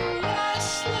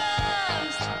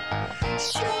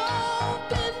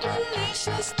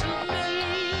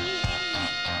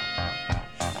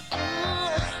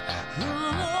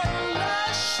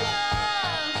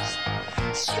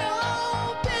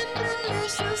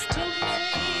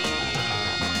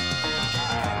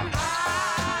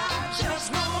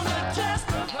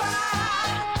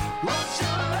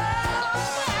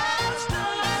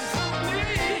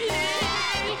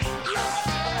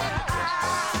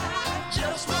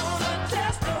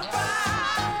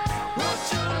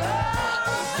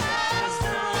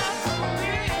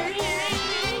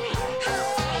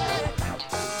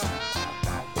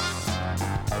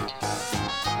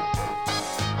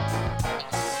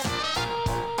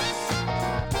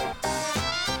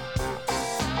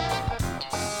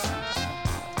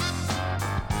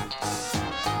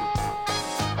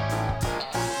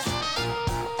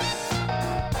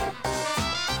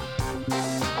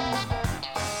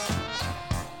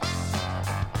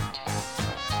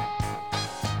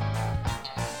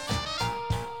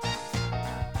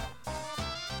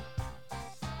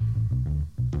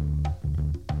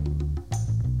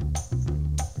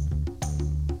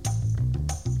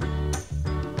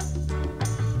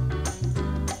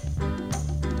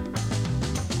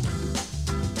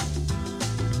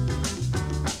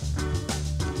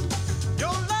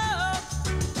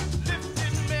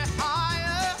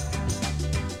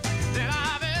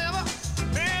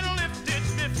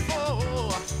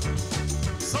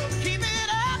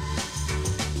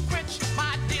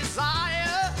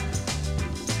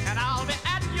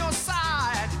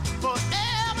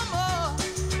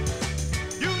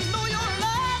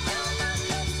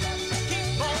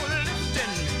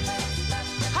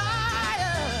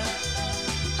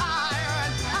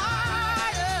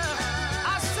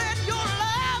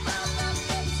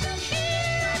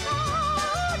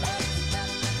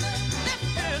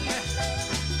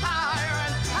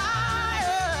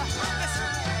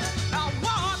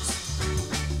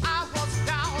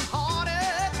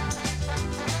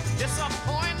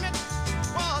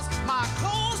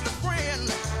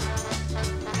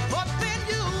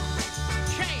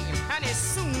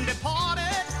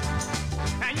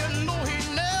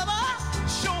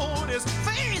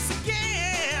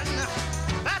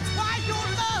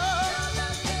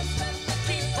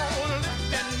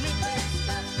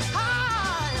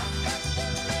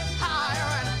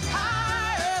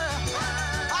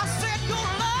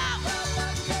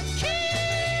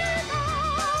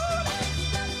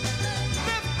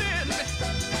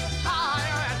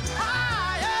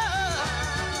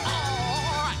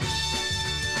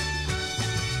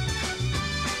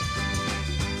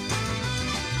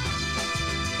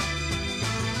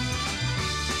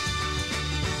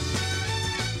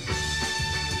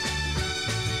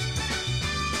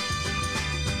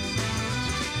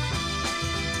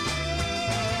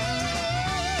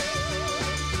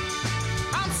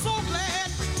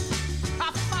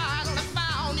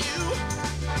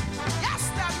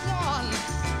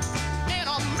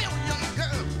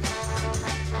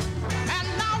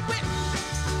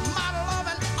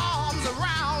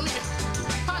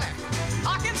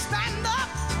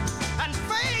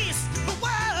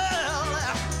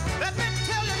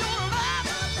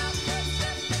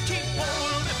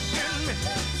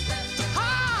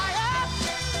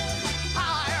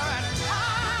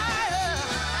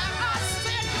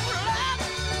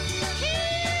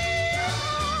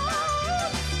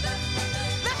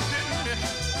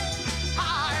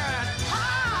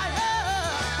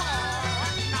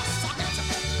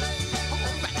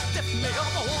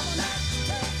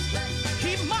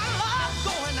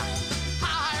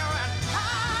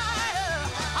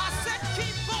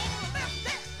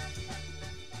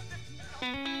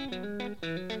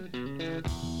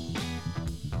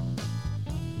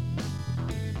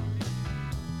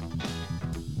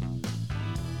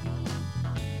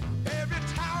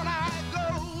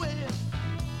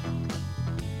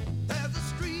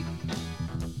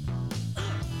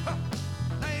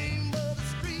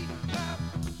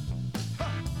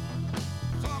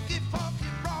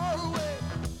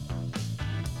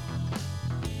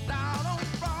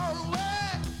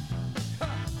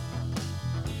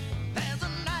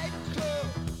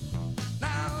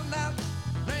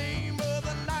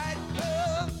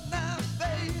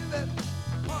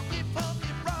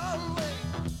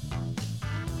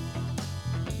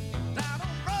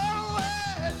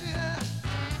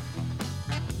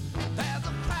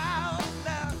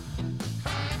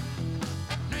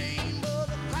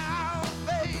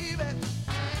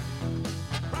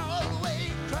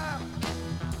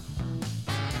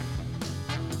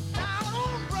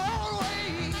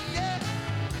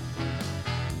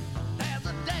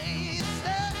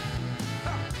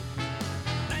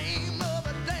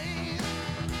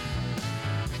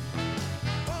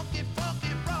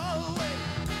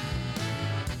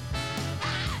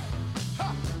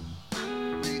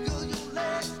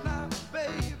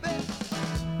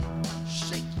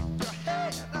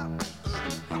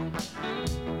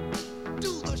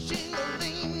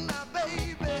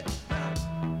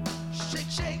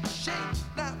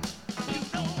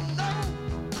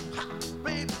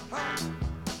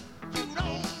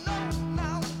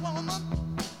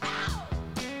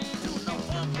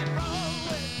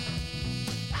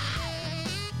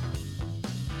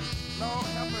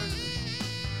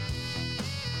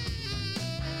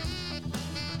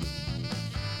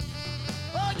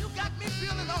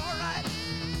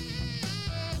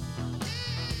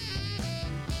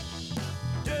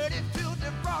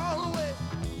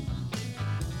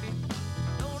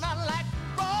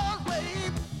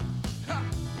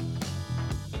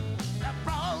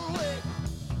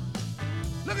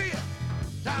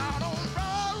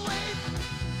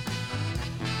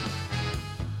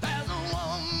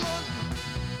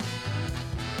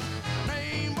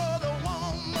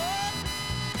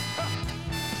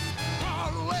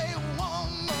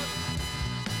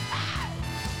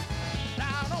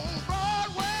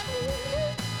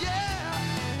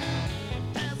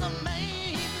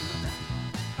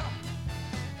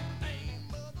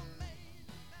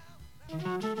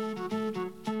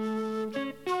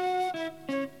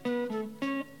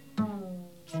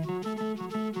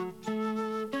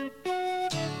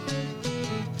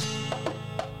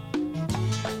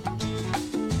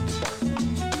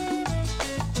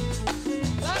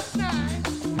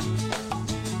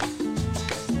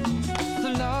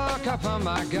 up on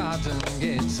my garden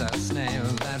gate's a snail,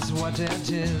 that's what it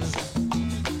is.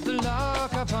 The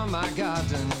lock up on my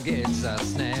garden gate's a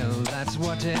snail, that's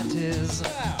what it is.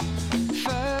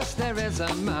 First there is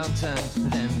a mountain,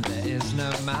 then there is no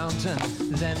mountain,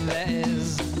 then there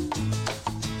is.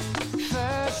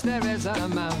 First there is a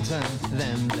mountain,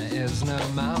 then there is no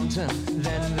mountain,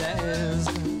 then there is.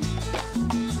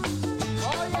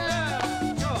 Oh yeah!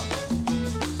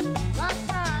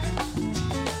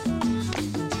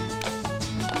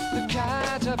 The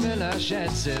caterpillar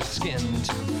sheds its skin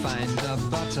to find a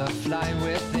butterfly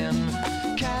within.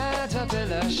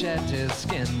 Caterpillar shed his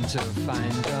skin to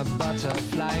find a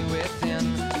butterfly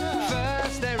within.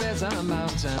 First there is a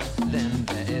mountain, then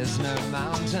there is no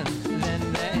mountain,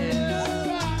 then there is.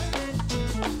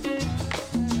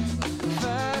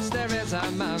 First there is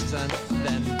a mountain,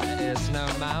 then there is no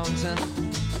mountain.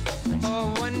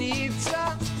 Oh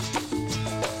Juanita,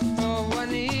 oh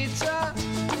Juanita,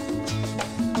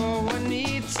 oh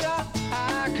Juanita,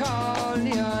 I call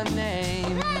your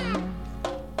name.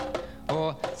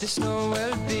 Oh, the snow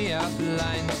will be a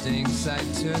blinding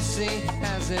sight to see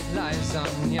as it lies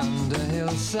on yonder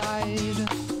hillside.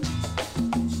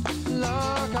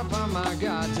 Lock up on my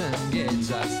garden gate's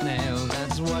a snail,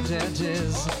 that's what it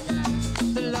is.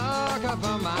 The lock up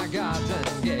on my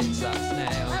garden gate's a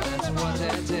snail, that's what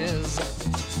it is.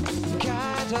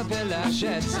 Caterpillar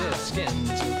sheds its skin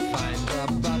to find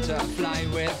a butterfly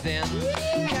within.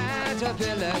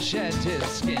 Caterpillar sheds his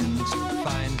skin to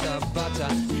find a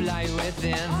butterfly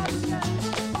within.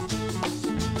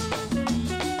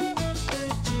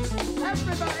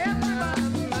 Everybody,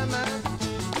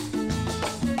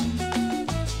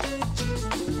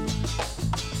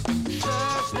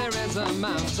 First there is a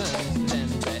mountain, then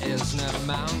there is no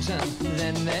mountain,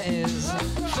 then there is.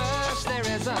 First there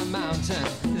is a mountain,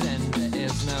 then there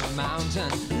is no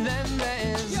mountain, then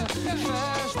there is.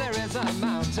 First there is a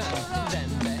mountain, then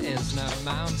there is no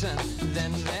mountain,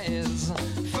 then there is.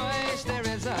 First there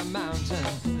is a mountain,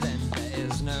 then there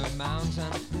is no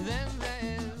mountain, then there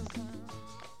is.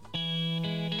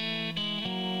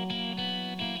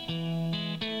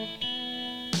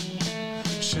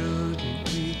 Shouldn't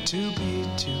we to be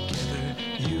together?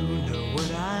 You know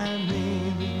what I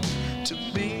mean. To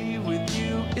be with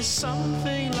you is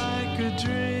something like a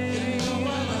dream.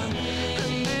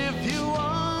 And if you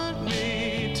want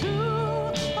me to,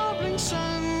 I'll bring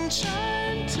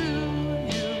sunshine to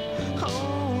you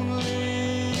only.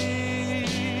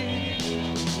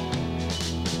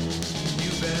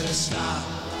 You better stop,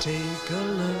 take a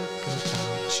look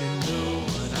about, you know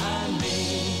what I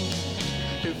mean.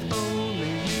 If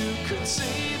only you could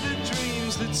see the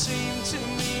dreams that seem to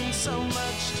mean so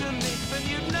much to me, then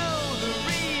you'd know the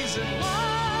reason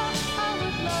why I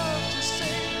would love to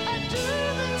say I do,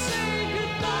 then say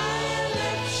goodbye and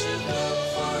let you go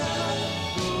forever.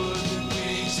 Wouldn't we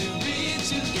to be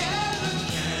together?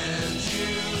 Can't you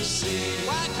see?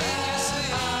 Why can't you see?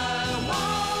 I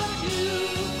want you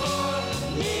for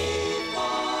me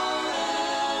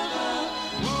forever.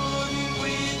 Wouldn't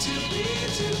we to be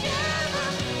together?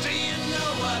 Do you know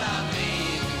what I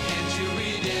mean? Can't you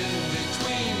read in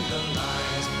between the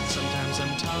lines? Sometimes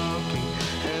I'm talking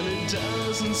and it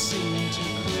doesn't seem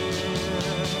too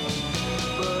clear.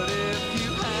 But if you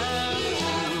have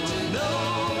to know,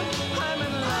 I'm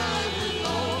in love with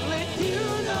only you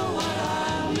know what I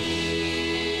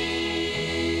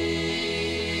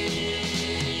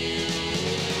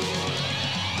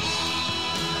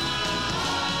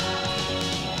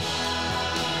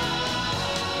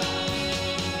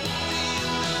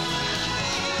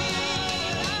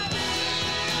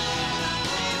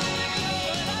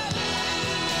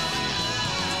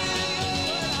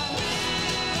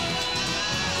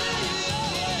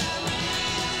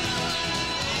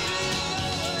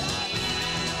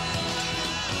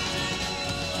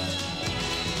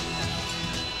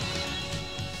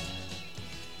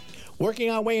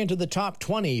Working our way into the top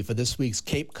 20 for this week's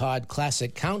Cape Cod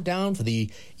Classic Countdown for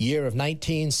the year of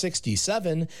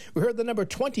 1967, we heard the number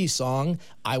 20 song,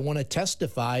 I Want to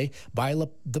Testify, by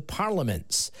the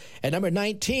Parliaments. At number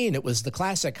 19, it was the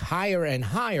classic Higher and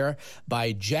Higher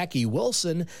by Jackie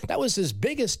Wilson. That was his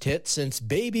biggest hit since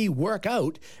Baby Work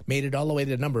Out made it all the way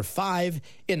to number 5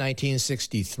 in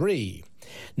 1963.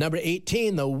 Number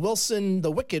 18, the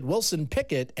Wicked Wilson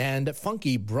Pickett and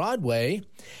Funky Broadway.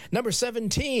 Number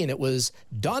 17, it was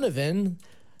Donovan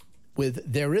with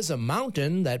There Is a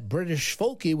Mountain that British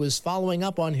folkie was following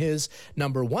up on his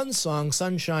number 1 song,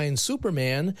 Sunshine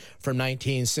Superman, from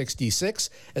 1966,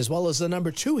 as well as the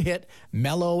number 2 hit,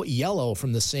 Mellow Yellow,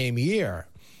 from the same year.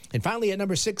 And finally, at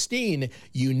number 16,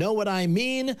 You Know What I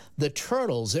Mean, The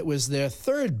Turtles. It was their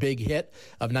third big hit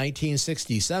of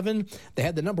 1967. They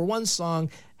had the number one song,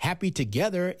 Happy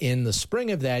Together, in the spring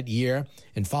of that year,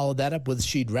 and followed that up with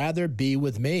She'd Rather Be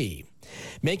With Me.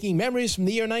 Making memories from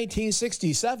the year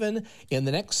 1967, in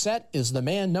the next set is the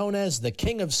man known as the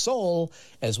King of Soul,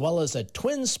 as well as a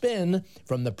twin spin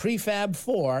from the Prefab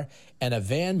Four and a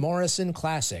Van Morrison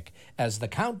classic, as the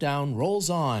countdown rolls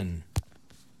on.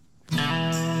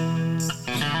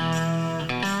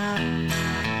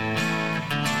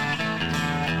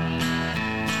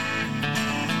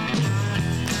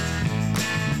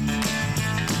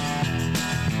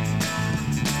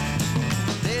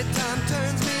 Daytime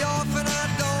turns me off and I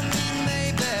don't mean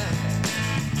maybe.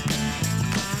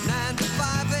 9 to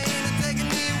 5 ain't taking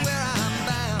me where I'm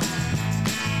bound.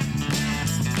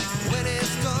 When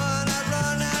it's done, I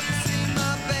run out to see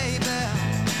my baby.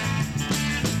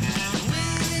 We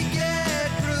get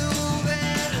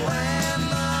grooving when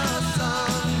the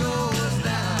sun goes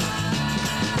down.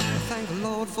 Thank the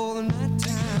Lord for the night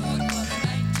time,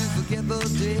 to forget the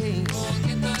day.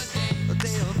 The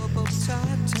day of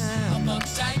uptight time.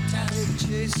 Baby,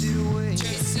 chase it away.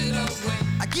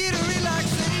 I get a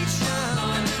relaxation,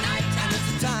 and it's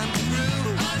a time to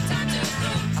groove. I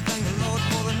thank the Lord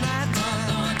for the night time.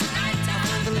 I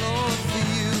thank the Lord for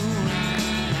you.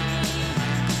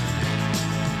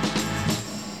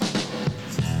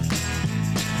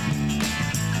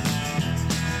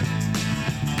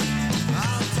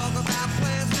 I'll talk about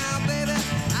plans now, baby.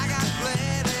 I got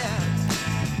plenty,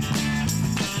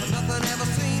 but nothing ever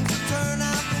seems to turn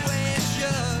out the way it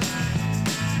should.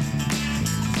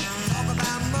 Talk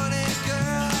about money,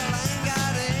 girl, I ain't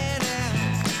got any.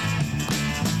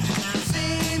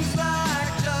 Seems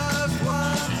like just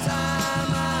one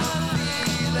time I'm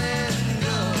feeling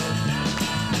good.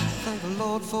 Thank the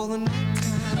Lord for the night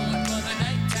time.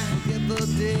 Forget the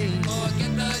day.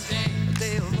 The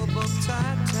day of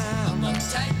uptight time.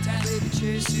 Baby,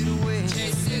 chase it away.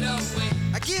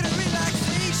 I get a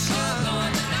relaxation,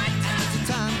 and it's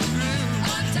a time to groove.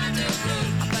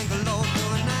 I thank the Lord for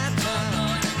the night time.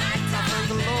 I thank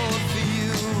the Lord for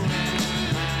you.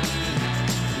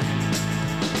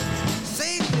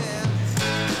 Say yeah.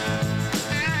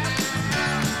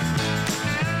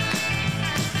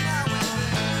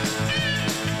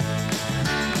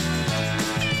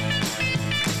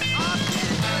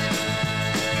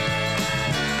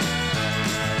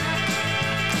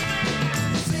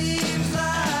 Seems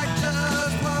like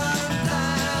just one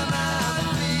time I'm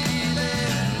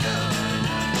feeling good.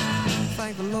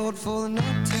 Thank the Lord for the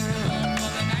night time,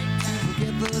 to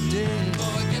forget the day.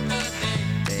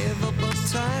 Day of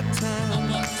uptight time.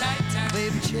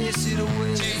 Baby, chase it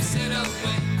away.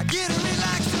 I get a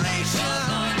relaxation,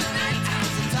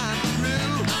 it's a time to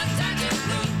groove. I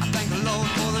thank the Lord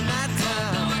for the night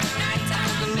time. I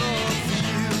thank the Lord for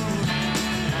you.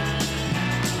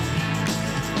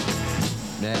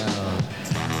 Now.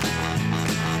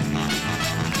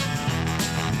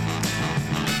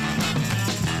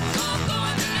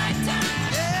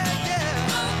 Yeah, yeah.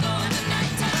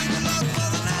 Thank the Lord for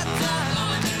the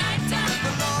night time. Thank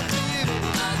the Lord for you.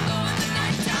 Come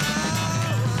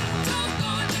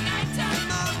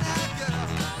on now,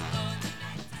 girl.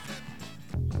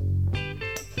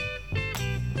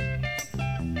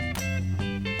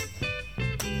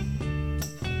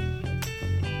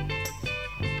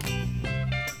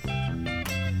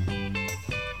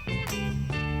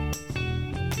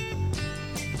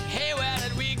 Hey, where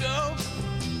did we go?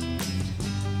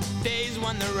 Days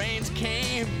when the rains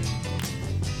came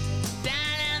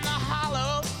down in the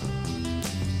hollow,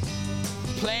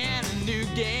 playing a new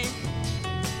game,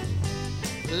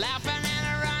 laughing and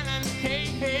a running, hey,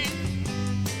 hey,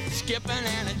 skipping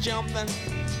and a jumping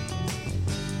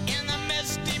in the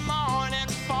misty morning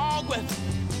fog with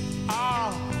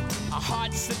our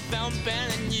hearts a thumping,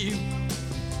 and you,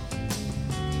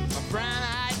 a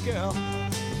brown-eyed girl.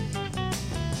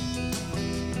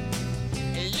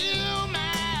 You,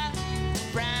 my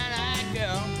brown-eyed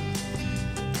girl.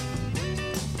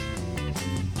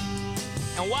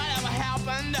 And whatever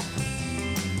happened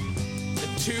to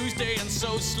Tuesday and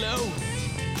so slow?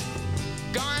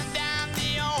 Gone down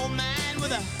the old man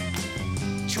with a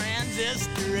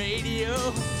transistor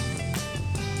radio,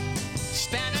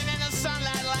 standing in the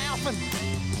sunlight laughing,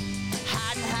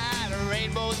 hiding behind a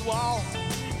rainbow's wall,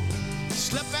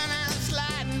 slipping and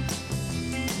sliding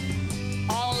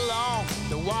all along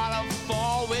the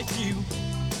waterfall with you,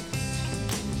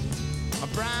 a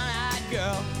brown-eyed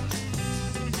girl.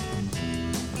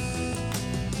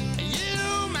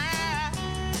 You, my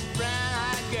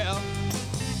brown-eyed girl.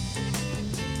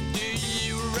 Do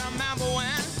you remember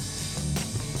when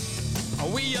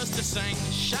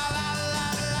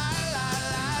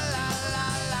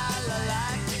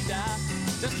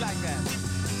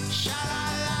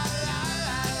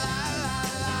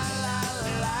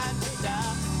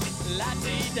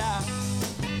la-dee-da.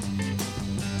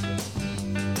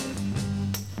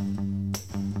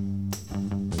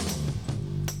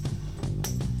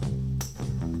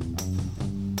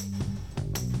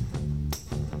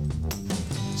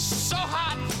 So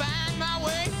hard to find my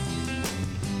way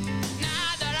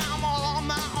now that I'm all on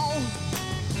my own.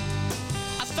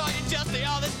 I saw you just the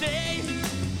other day.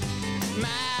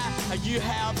 My, you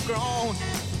have grown.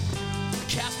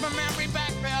 Cast my memory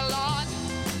back there, Lord.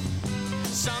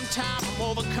 Sometimes I'm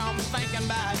overcome thinking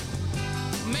about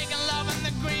making love in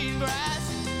the green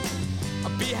grass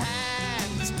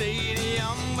behind the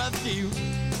stadium with you,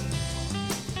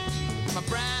 my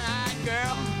brown-eyed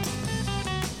girl.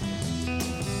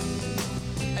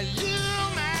 You,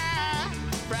 my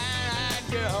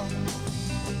brown-eyed girl.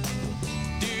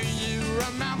 Do you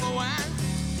remember when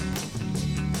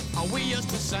we used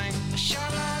to sing?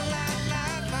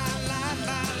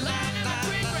 Sha-la-la-la-la-la-la-la.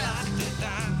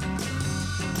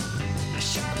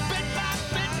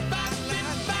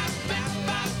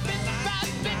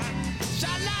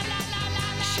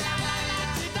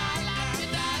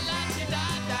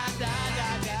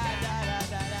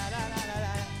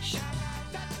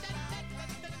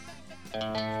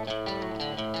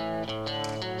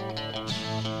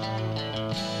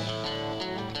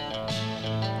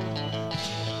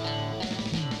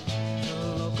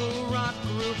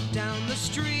 Down the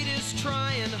street is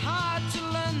trying hard to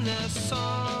learn their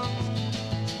song.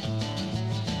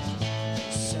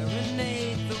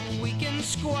 Serenade the weekend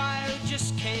squire who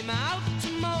just came out to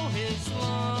mow his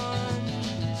lawn.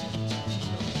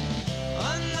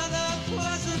 Another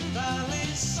Pleasant Valley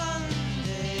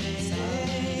Sunday.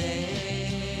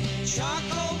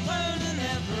 Charcoal burning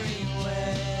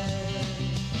everywhere.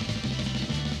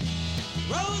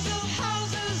 Rows of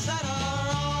houses that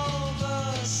are all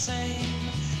the same.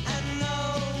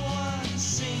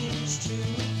 To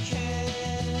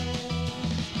care.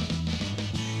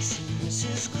 So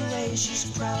Mrs. Gray, she's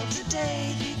proud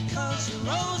today because the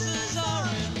roses are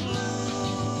in bloom.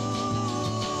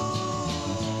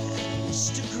 And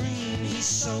Mr. Green, he's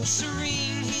so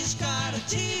serene, he's got a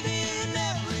TV in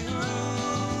every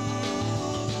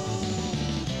room.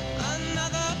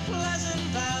 Another Pleasant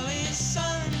Valley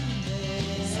Sunday.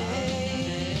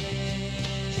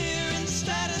 Here in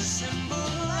Status Symbol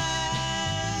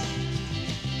Land.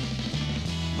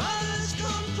 Mothers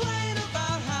complain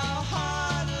about how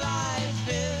hard life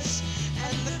is,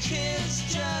 and the kids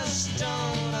just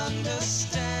don't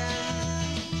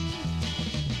understand.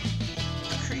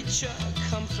 A creature of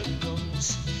comfort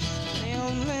goes, they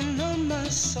only know my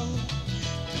soul,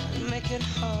 and make it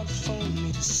hard for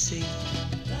me to see.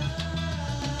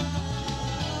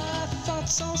 My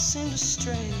thoughts all seem to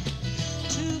stray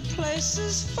to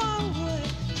places far away.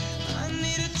 I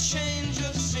need a change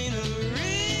of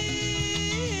scenery.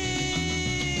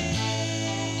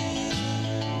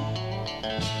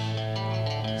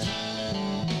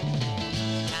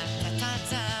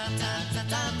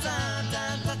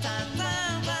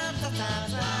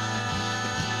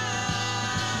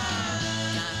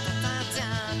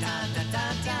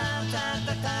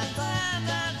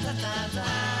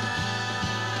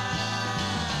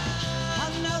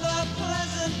 Another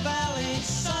Pleasant Valley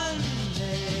Sunday.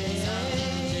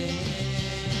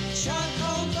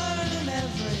 Charcoal burning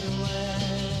everywhere.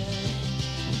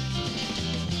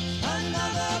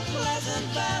 Another Pleasant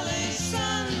Valley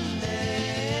Sunday.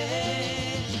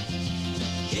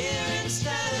 Here in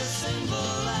Status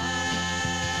Symbol Land.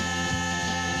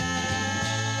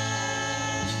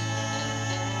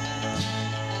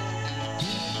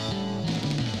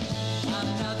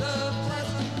 Another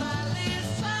Pleasant Valley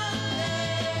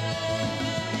Sunday.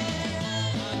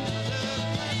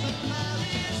 Another Pleasant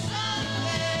Valley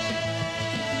Sunday.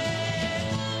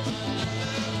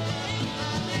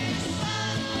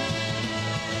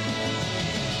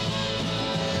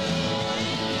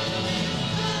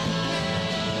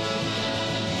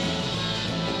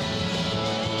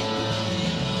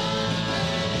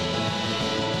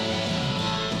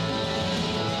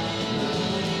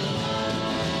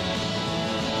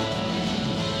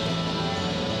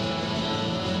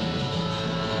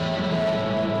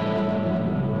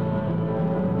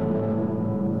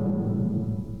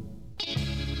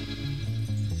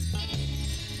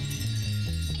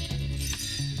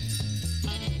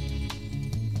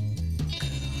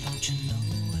 Don't you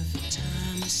know every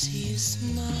time I see you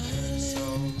smiling, So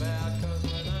bad, 'cause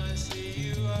when I see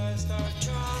you, I start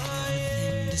crying.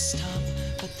 everything to stop,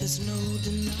 but there's no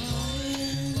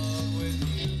denying. Love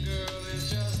with you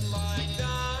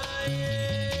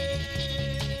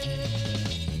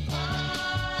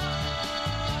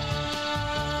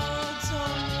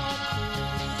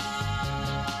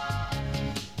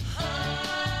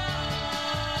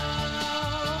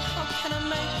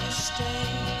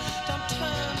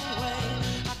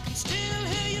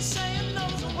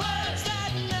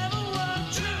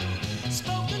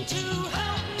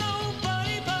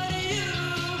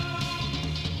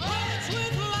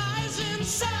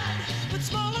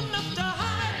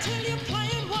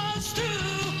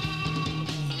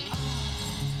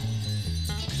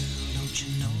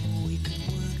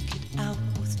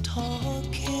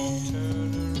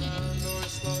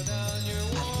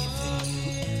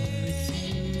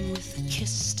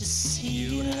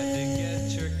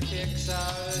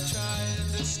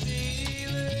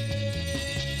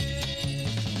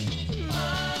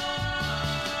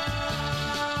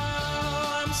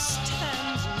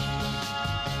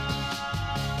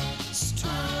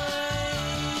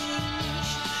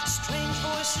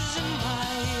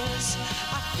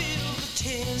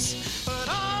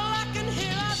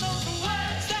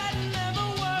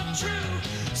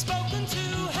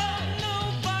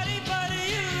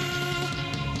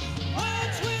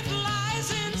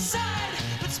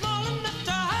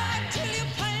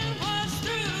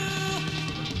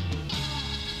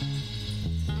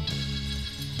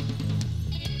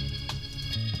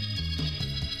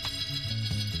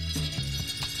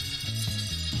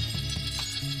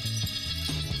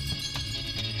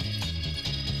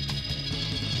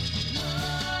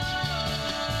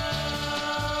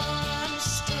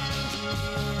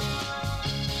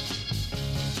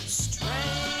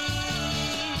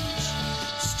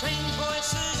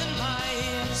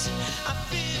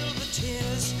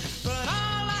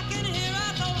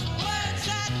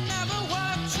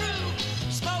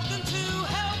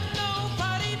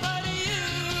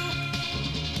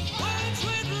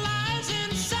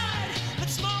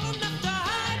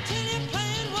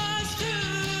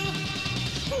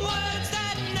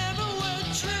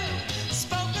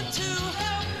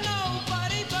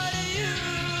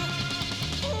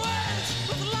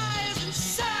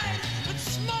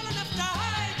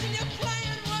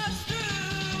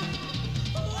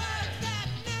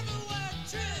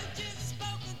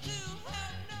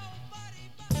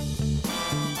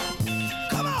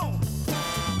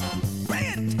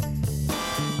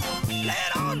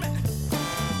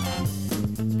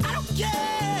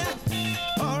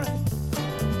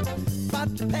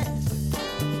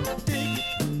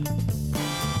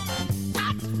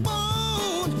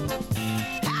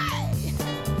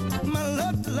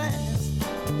dance.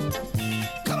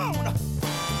 Come on.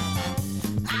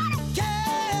 I don't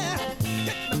care.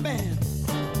 Hit the band.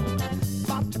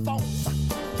 Pop the phone.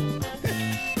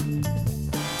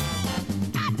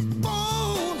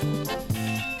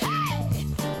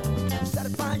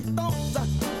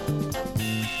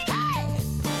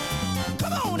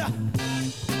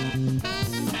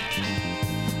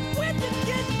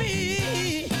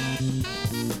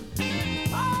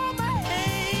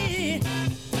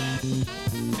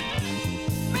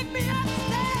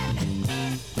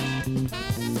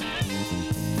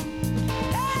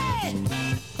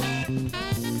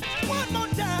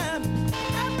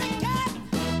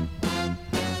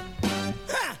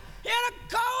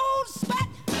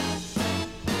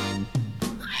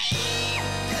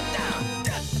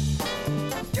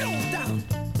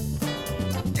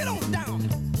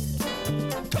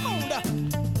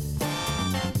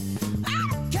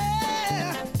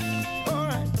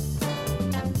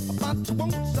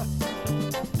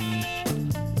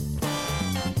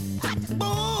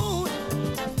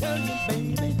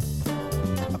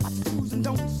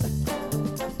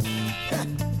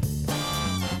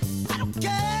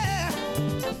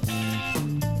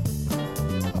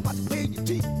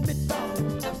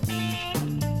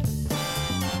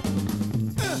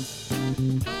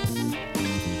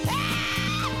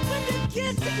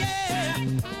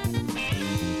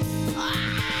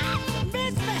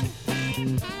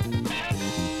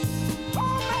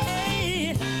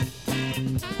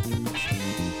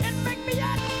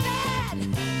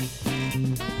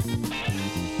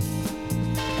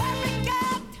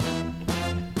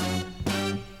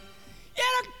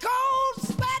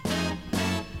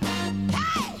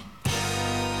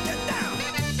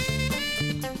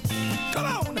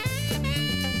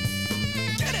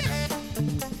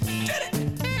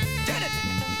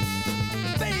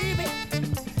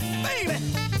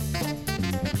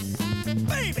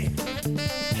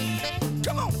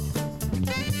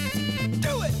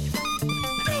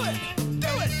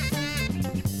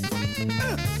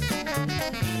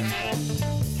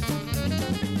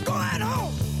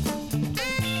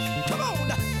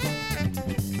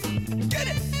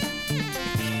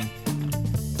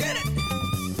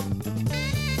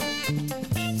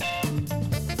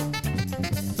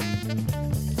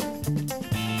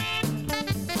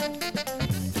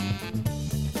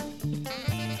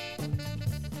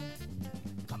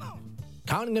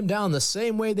 Counting them down the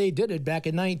same way they did it back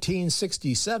in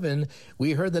 1967,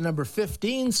 we heard the number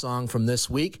 15 song from this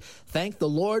week, Thank the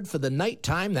Lord for the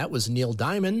Nighttime. That was Neil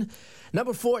Diamond.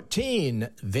 Number 14,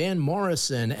 Van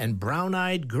Morrison and Brown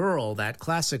Eyed Girl. That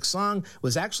classic song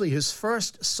was actually his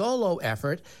first solo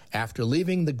effort after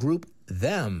leaving the group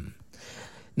Them.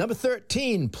 Number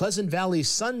 13, Pleasant Valley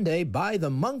Sunday by the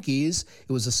Monkees.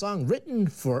 It was a song written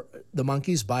for the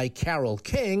Monkees by Carole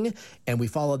King, and we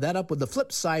followed that up with the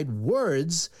flip side,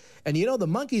 Words. And you know, the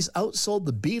Monkees outsold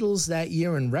the Beatles that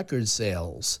year in record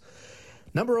sales.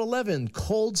 Number 11,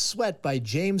 Cold Sweat by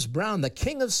James Brown, the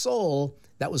King of Soul.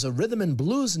 That was a rhythm and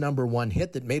blues number 1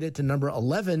 hit that made it to number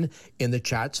 11 in the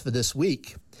charts for this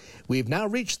week. We've now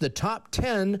reached the top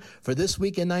 10 for this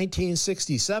week in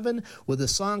 1967 with a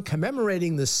song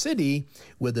commemorating the city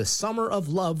where the Summer of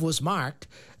Love was marked,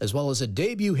 as well as a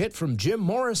debut hit from Jim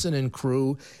Morrison and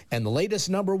crew, and the latest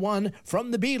number 1 from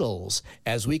the Beatles,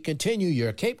 as we continue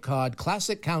your Cape Cod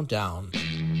Classic Countdown.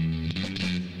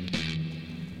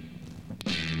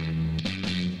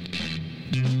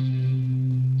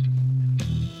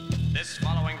 This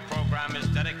following program is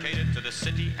dedicated to the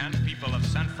city and people of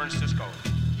San Francisco,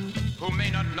 who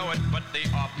may not know it, but they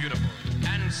are beautiful,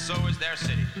 and so is their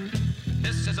city.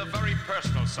 This is a very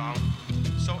personal song,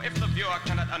 so if the viewer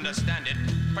cannot understand it,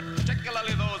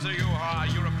 particularly those of you who are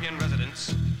European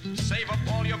residents, save up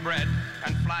all your bread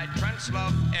and fly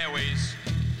Translove Airways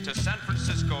to San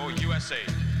Francisco, USA.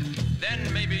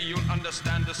 Then maybe you'll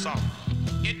understand the song.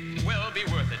 It will be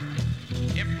worth it,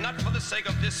 if not for the sake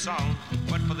of this song,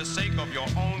 but for the sake of your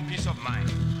own peace of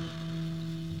mind.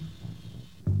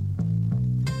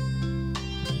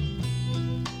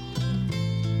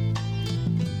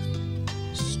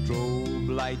 Strobe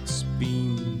lights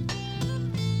beam,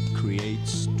 create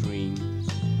streams.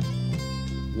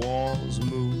 Walls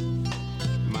move,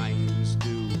 minds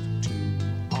do too.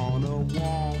 On a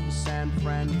warm San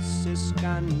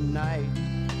Franciscan night.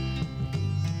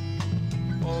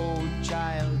 Oh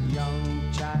child,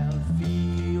 young child,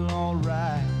 feel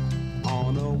alright.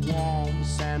 On a warm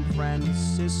San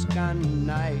Franciscan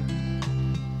night.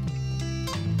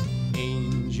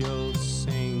 Angels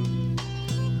sing,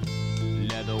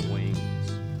 leather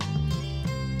wings,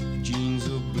 jeans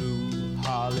of blue,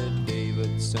 Harley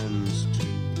Davidson's too.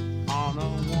 On on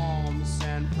a warm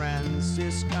San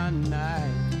Francisco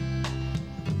night.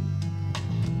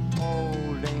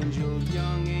 Old angel,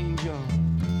 young angel,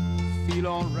 feel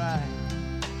alright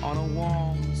on a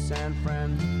warm San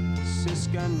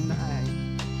Francisco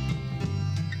night.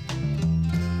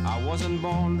 I wasn't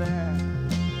born there,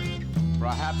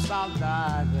 perhaps I'll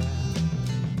die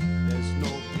there. There's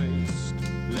no place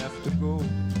left to go.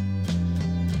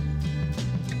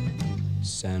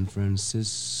 San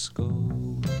Francisco.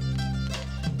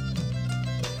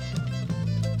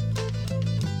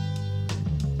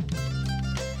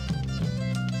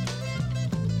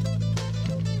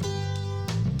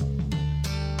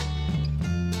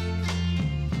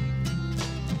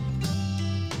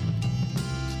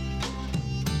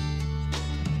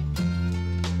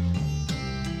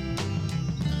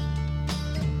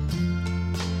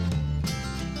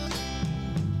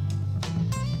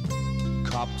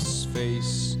 Cop's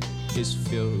face is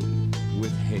filled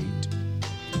with hate.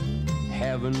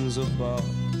 Heavens above,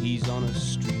 he's on a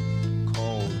street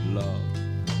called love.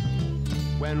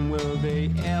 When will they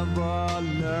ever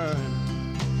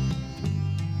learn?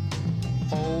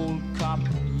 Old cop,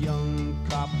 young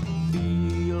cop,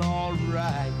 feel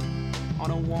alright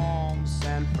on a warm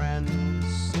San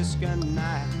Francisco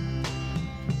night.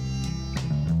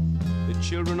 The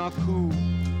children are cool,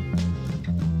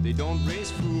 they don't raise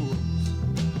fools.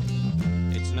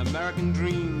 It's an American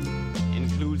dream,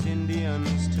 includes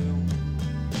Indians too.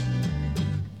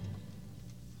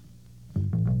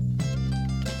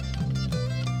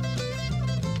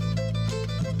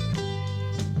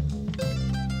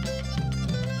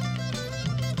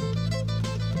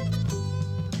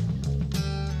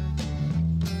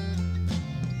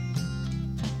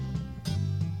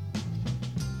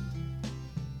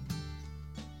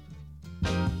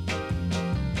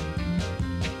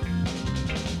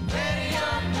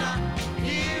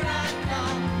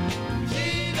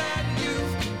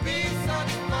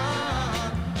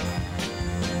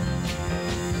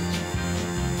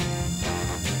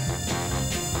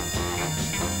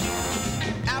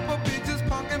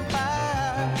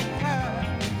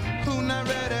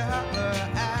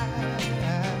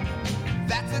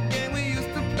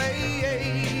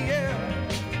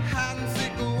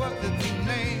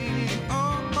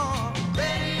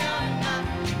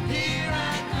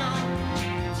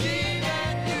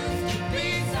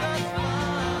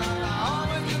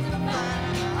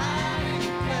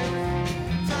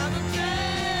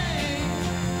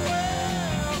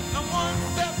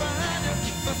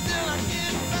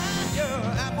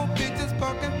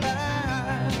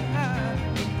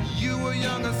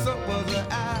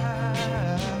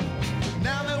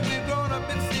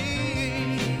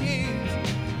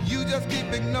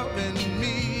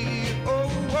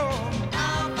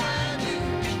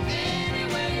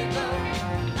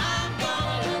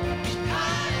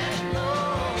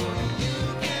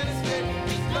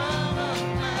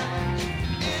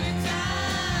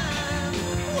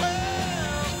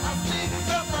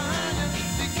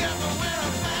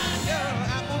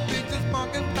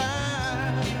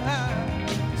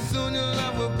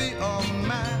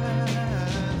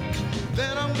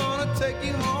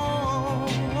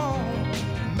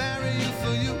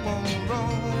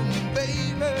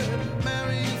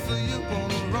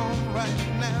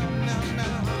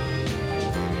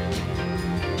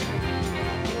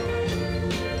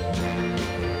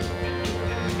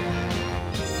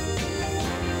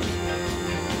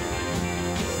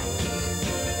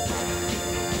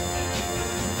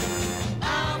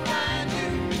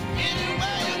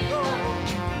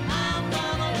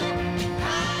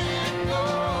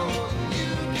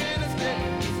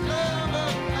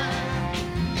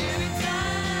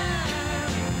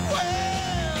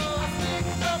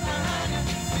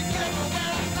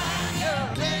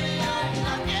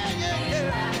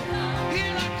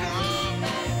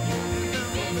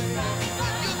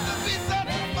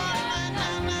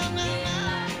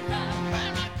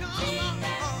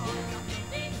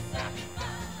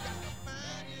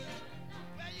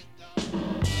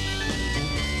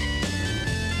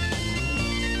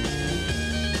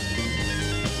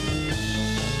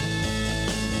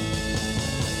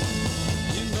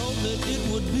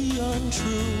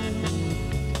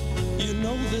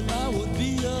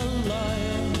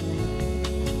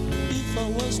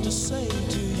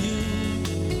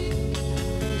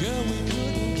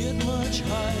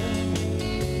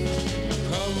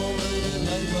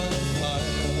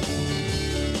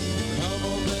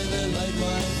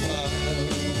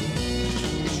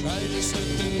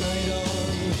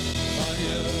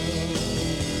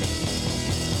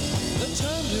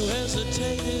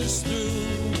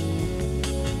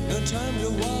 No time to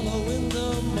wallow in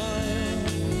the mire.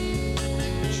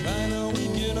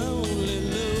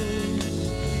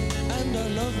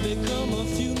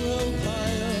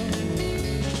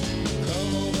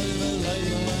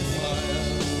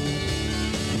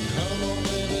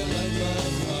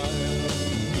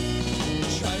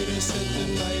 set the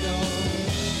night on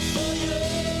fire.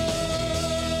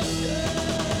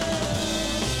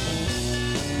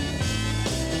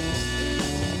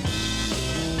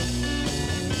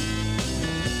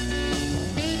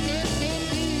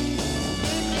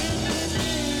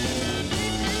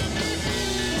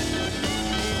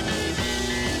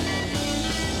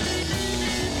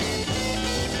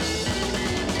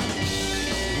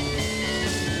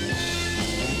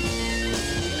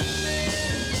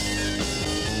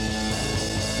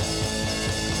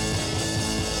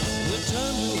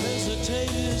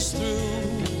 Is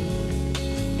through.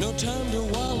 No time to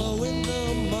wallow in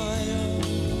the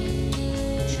mire.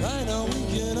 Try now, we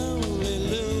can only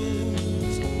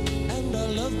lose, and our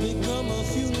love become a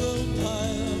funeral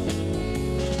pyre.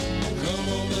 Come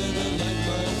on, baby, light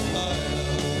my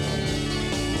fire.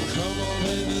 Come on,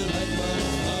 baby, light my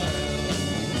fire.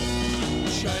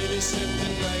 Try to set the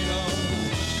night on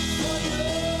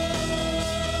fire.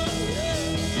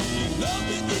 You know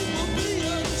that it will be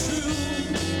untrue.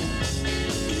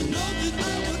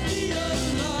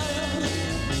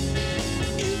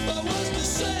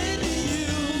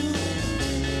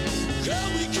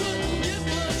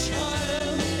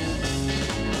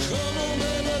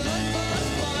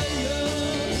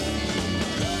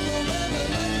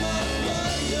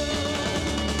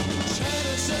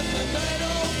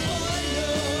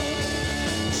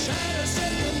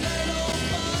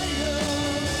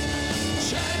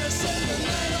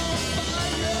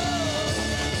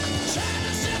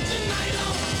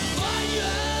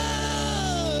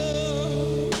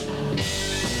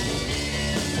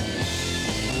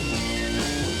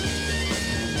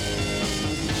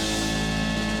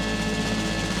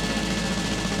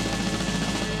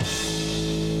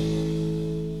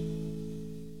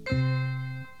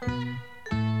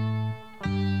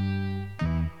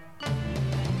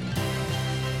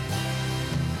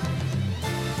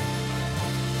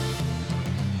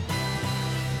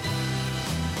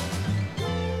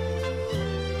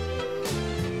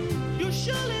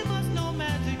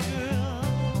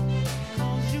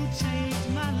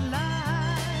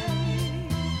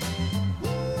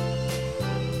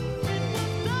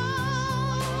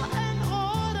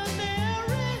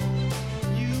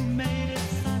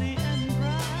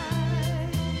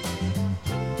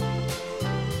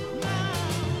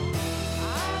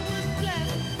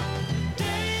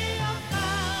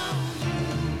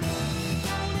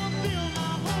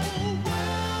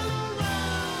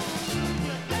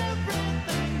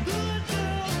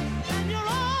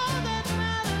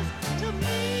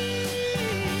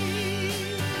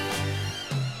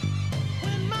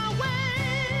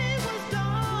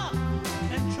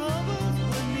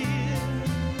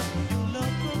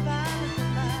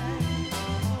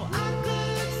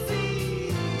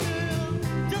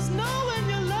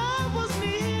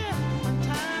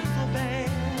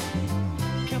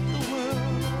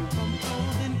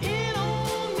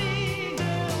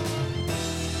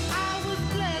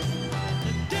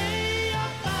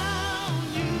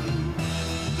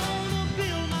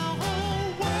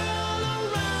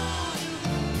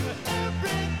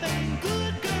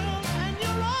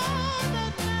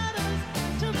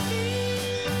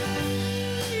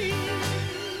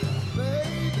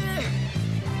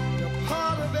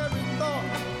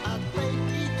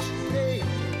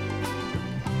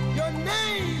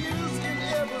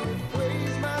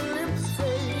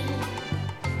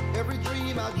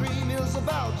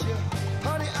 About you,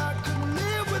 honey, I couldn't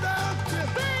live without you,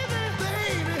 baby,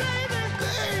 baby, baby,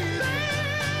 baby,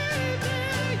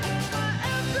 you're my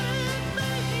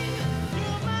everything,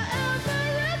 you're my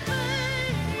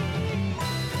everything,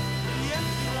 yes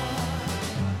you are,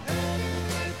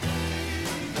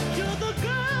 you're the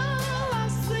girl I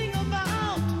sing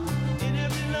about in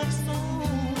every love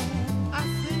song I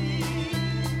sing,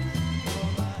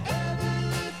 you're my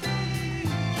everything,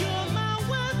 you're my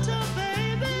winter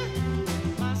baby.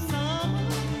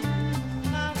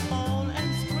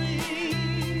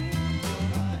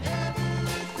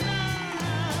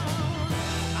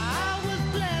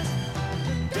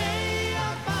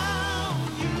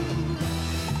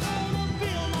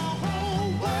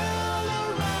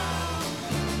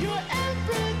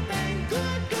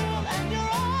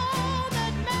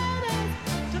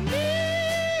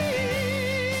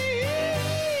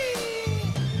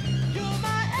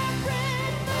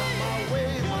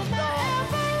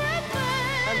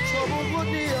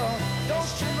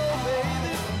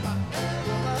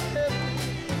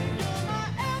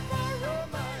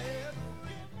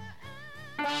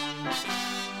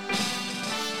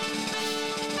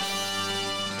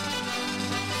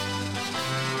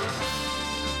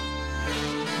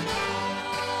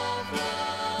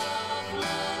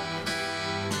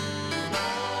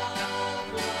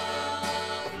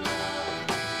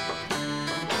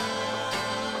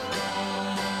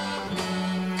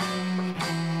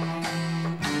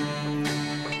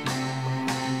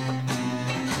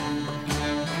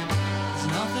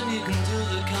 do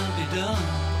that can't be done.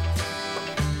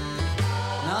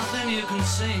 Nothing you can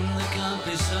sing that can't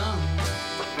be sung.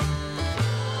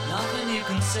 Nothing you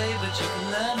can say, but you can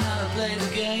learn how to play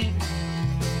the game.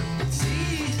 It's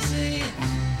easy.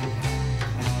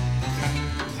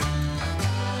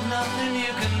 Nothing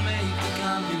you can make that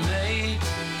can't be made.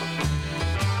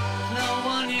 No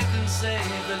one you can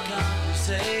save that can't be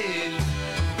saved.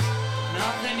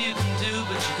 Nothing you can do,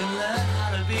 but you can learn how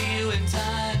to be you in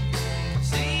time.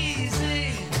 It's easy.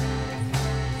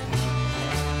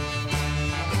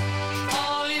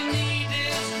 All you need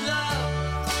is love.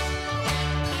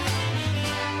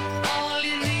 All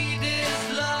you need is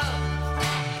love.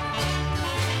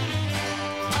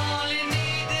 All you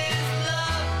need is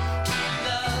love.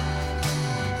 Love.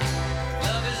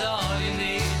 Love is all you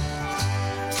need.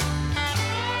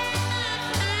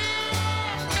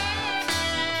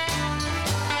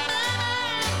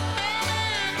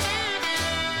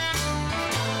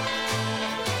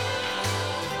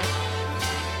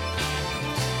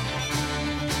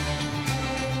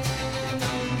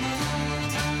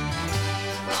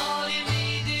 All you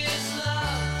need is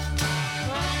love.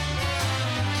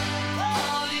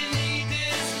 All you need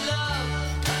is love.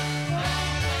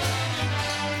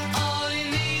 All you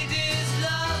need is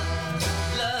love.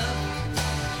 Love.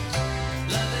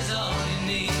 Love is all you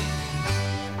need.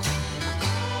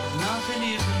 Nothing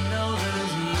you can know that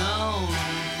isn't known.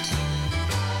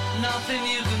 Nothing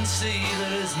you can see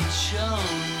that isn't shown.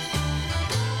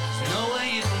 There's no way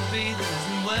you can be that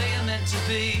isn't where you're meant to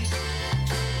be.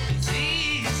 It's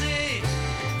easy.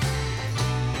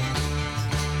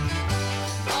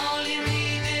 All you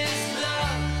need is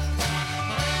love.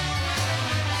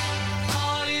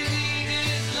 All you need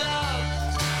is love.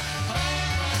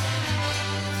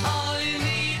 All you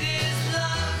need is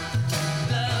love.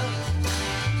 Love.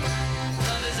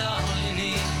 Love is all you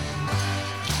need.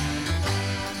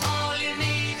 All you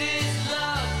need is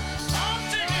love. All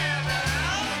together.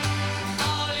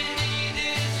 All you need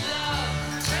is love.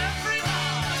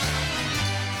 Everybody.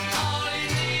 All you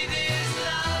need is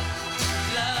love.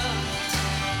 Love.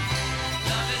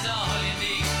 Love is all you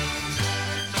need.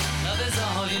 Love is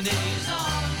all you need.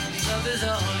 Love is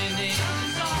all you need.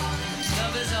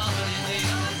 Love is all you need.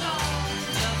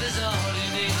 Love is all you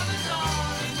need.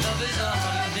 Love is all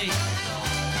you need.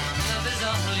 Love is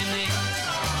all you need.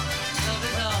 Love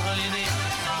is all you need.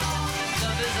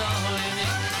 Love is all you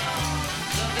need.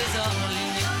 Love is all you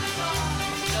need.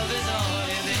 Love is all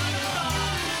you need.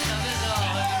 Love is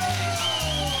all you need.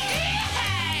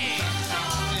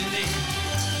 All you need.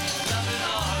 Love is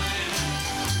all you need.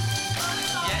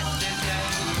 Yes, yes,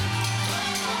 yes.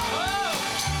 Whoa!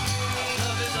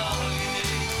 Love is all you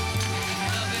need.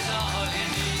 Love is all you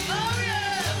need.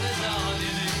 Love is all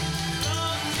you need.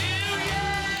 Love you,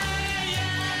 yeah, yeah,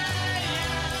 yeah.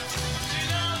 She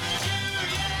loves you,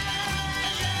 yeah,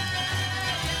 yeah,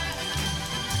 yeah.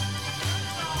 Love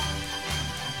is all you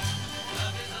need.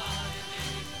 Love is all you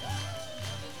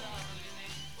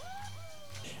need.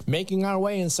 Making our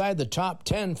way inside the top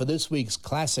 10 for this week's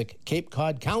classic Cape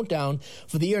Cod Countdown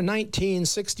for the year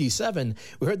 1967,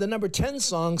 we heard the number 10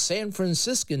 song San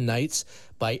Franciscan Nights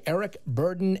by Eric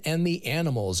Burdon and the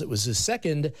Animals. It was his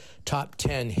second top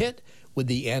 10 hit with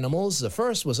the Animals. The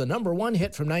first was a number 1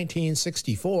 hit from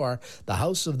 1964, The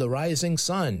House of the Rising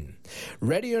Sun.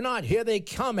 Ready or not, here they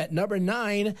come at number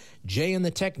 9, Jay and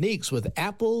the Techniques with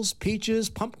Apples, Peaches,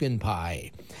 Pumpkin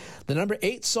Pie. The number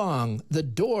 8 song, The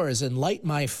Doors and Light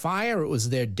My Fire. It was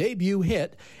their debut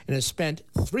hit and has spent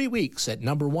 3 weeks at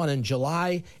number 1 in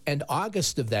July and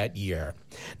August of that year.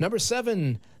 Number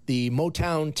 7, the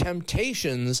Motown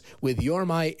Temptations with You're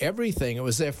My Everything. It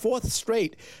was their 4th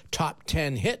straight top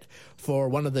 10 hit for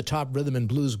one of the top rhythm and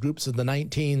blues groups of the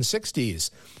 1960s.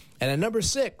 And at number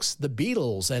 6, the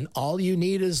Beatles and All You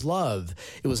Need Is Love.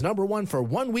 It was number 1 for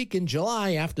 1 week in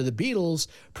July after the Beatles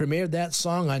premiered that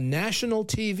song on national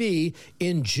TV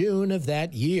in June of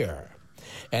that year.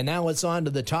 And now it's on to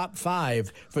the top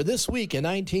 5 for this week in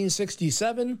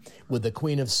 1967 with the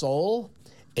Queen of Soul,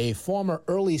 a former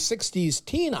early 60s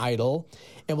teen idol,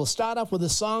 and we'll start off with a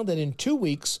song that in 2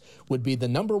 weeks would be the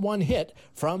number 1 hit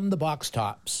from the Box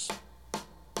Tops.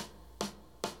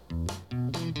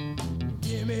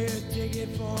 Give me a ticket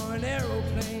for an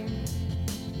aeroplane.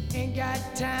 Ain't got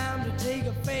time to take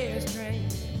a fast train.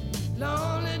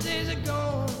 Lonely days are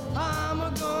gone, I'm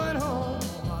a-going home.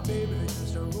 My baby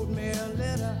just wrote me a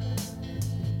letter.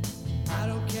 I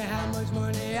don't care how much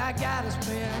money I gotta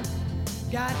spend.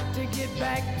 Got to get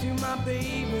back to my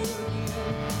baby.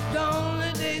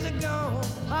 Lonely days are gone,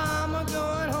 I'm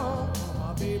a-going home.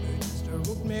 My baby just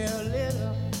wrote me a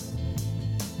letter.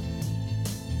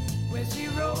 When she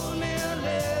wrote me a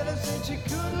letter, said she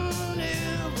couldn't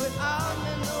live without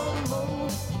me no more.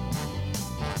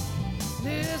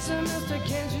 Listen, mister,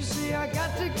 can't you see I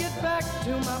got to get back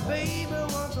to my baby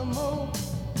once more?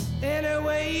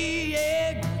 Anyway,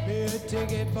 yeah, give me a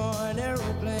ticket for an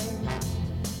aeroplane.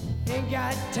 Ain't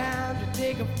got time to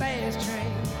take a fast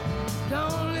train.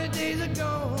 Lonely days are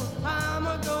gone, I'm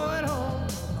a-going home.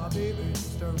 My baby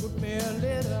just wrote me a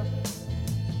letter.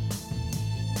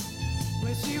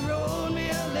 When she wrote me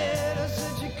a letter,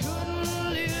 said she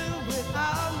couldn't live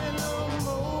without me no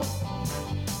more.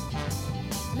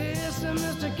 Listen,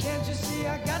 mister, can't you see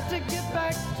I got to get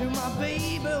back to my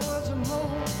baby once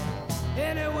more?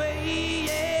 Anyway,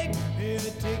 yeah, give me a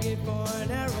ticket for an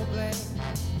aeroplane.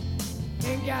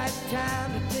 Ain't got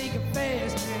time to take a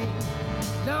fast train.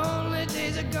 Lonely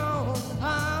days are gone,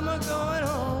 I'm a-going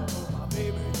home. My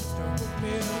baby just wrote me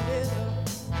a letter.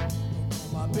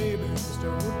 My baby just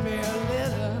wrote me a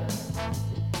letter.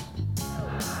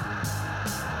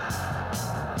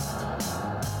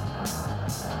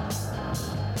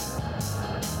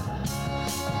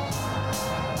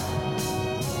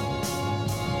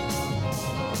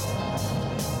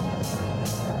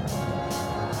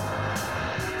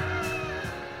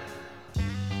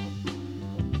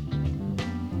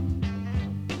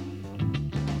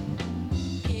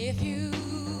 If you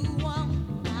want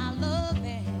my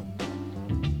loving,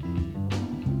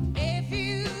 if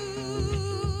you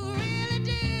really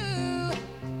do,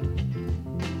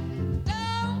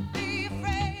 don't be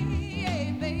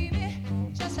afraid, baby.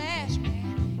 Just ask me.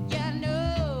 You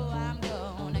know I'm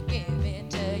gonna give it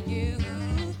to you.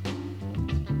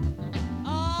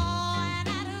 Oh, and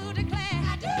I do declare,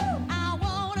 I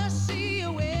wanna see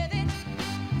you with it.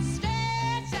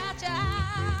 Stretch out your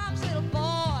arms, little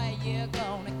boy, you're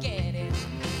gonna get it.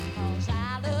 'Cause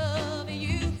I love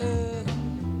you.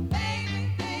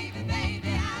 Baby, baby,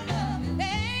 baby, I love you.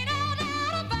 There ain't no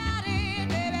doubt about it,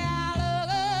 baby, I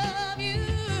love you.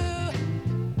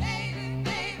 Baby,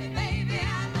 baby, baby,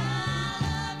 I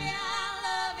love you, I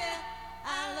love you,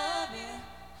 I love you,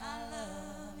 I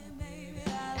love you, baby,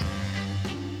 I love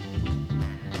you.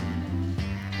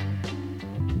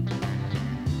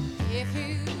 If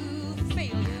you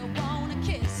feel you wanna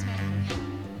kiss me,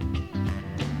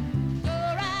 go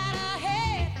right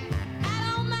ahead, I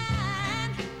don't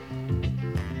mind.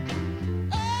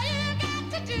 All you got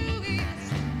to do is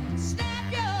snap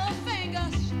your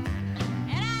fingers,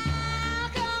 and I'll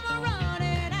come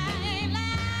running. I ain't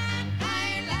lying, I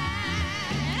ain't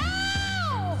lying.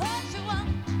 Oh, what you want,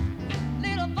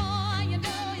 little boy, you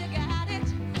know you got it.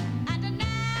 I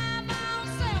deny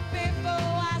myself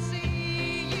before I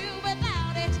see you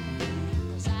without it.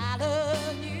 'Cause I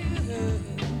love you.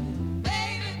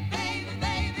 Baby, baby,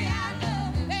 baby, I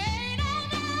love you. Ain't no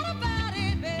doubt about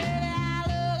it, baby, I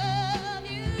love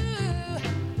you.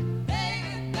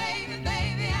 Baby, baby,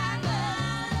 baby, I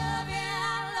love you,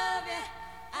 I love you,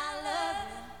 I love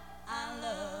you, I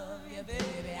love you,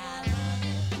 baby, I love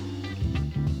you.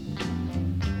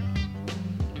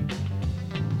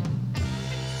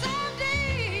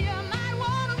 Someday you might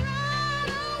wanna run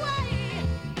away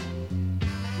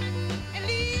and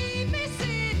leave me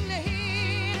sitting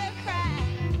here to cry.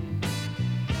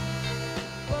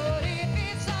 But if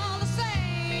it's all the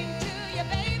same to you,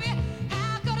 baby,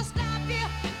 how could I stop you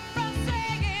from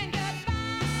saying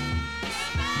goodbye?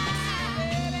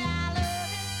 Baby, I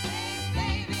love you.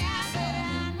 Baby, I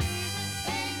need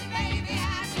you. Baby, I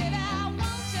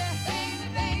want you.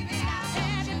 Baby, I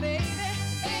want you, baby.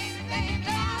 Baby,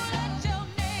 don't let your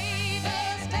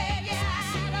neighbors tell you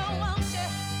I don't want you.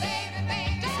 Baby,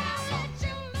 don't let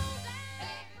you lose.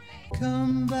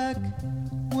 Come back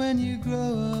when you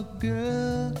grow up,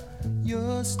 girl.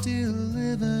 You're still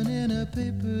living in a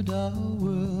paper doll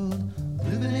world.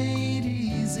 Living ain't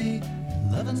easy,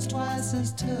 loving's twice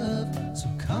as tough. So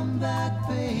come back,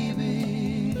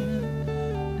 baby,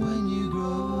 when you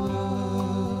grow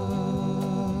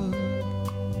up.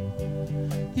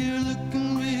 You're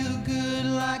looking real good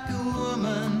like a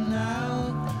woman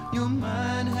now. Your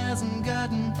mind hasn't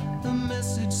gotten the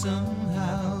message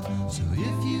somehow. So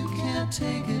if you can't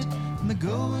take it and the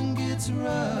going gets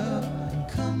rough,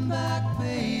 come back,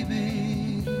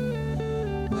 baby,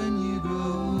 when you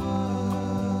grow up.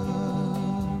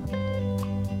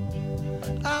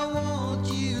 I want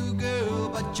you, girl,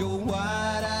 but your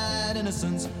wide-eyed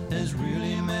innocence has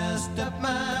really messed up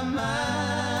my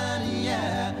mind.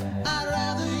 Yeah, I'd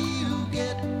rather you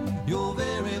get your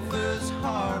very first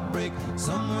heartbreak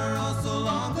somewhere else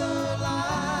along the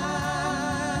line.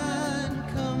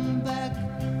 Come back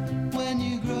when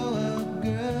you grow up,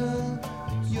 girl.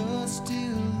 You're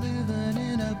still living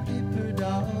in a paper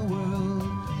doll world.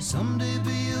 Someday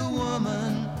be a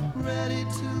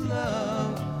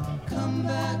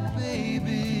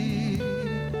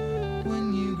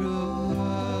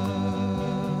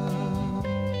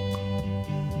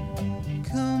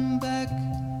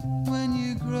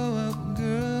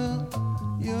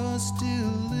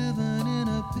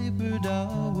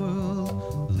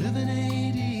Living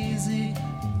ain't easy,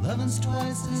 loving's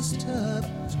twice as tough.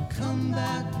 So come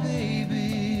back,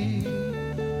 baby,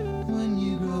 when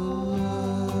you grow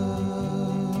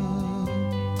up.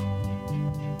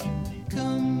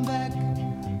 Come back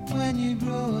when you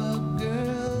grow up,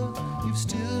 girl. You've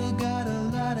still got a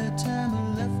lot of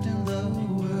time left in the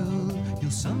world.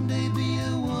 You'll someday be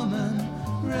a woman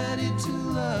ready to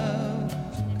love.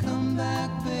 So come back,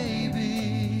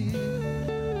 baby,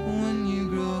 when you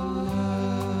grow up.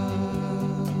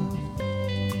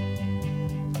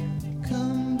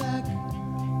 Come back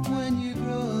when you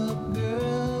grow up,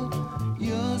 girl.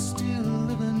 You're still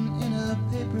living in a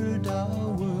paper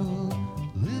doll world.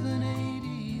 Living ain't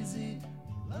easy,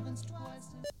 loving's twice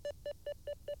as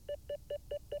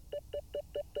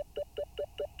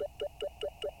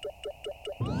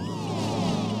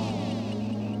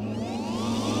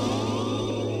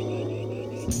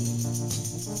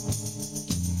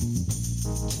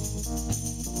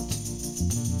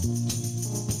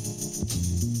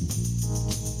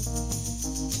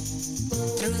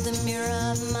Through the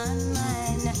mirror of my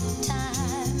mind,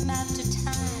 time after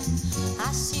time,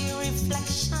 I see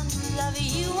reflections of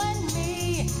you and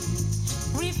me.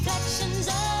 Reflections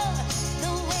of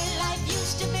the way life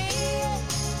used to be.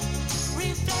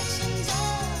 Reflections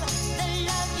of the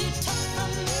love you took from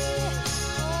me.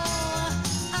 Oh,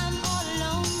 I'm all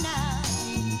alone now.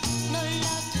 No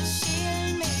love to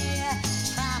shield me.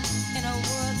 Trapped in a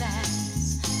world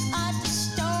that's a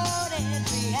distorted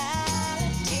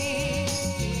reality.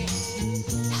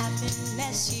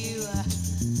 Happiness you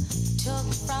took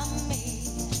from me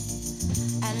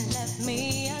and left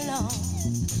me alone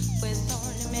with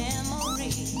only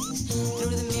memories.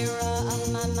 Through the mirror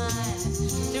of my mind,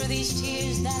 through these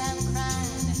tears that I'm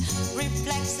crying,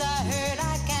 reflects the hurt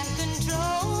I can't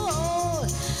control.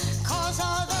 'Cause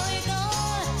although you're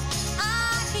gone, I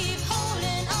keep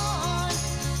holding on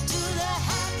to the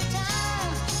happy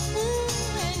time. Ooh,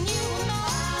 and you and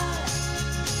all.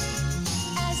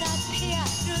 As I peer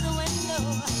through the window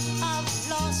of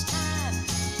lost time,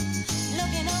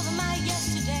 looking over my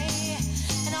yesterday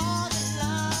and all the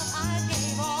love I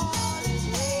gave all in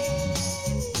vain.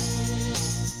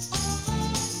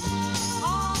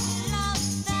 All the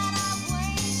love that I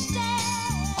wasted,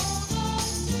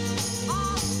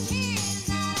 all the tears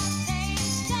that I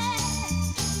tasted,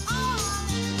 all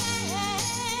in vain.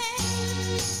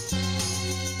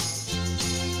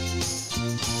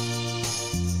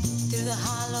 Through the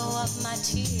hollow of my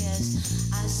tears,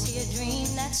 I see a dream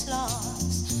that's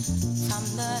lost from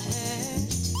the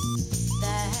hurt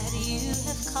that you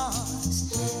have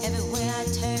caused. Everywhere I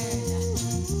turn,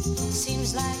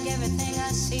 seems like everything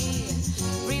I see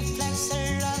reflects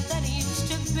the love that used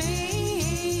to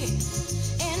be.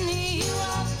 In you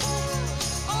I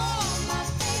put all my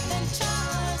faith and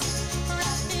trust,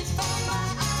 right before my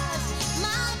eyes,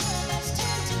 my world has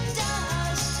turned to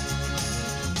dust.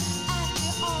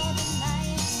 After all the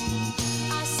nights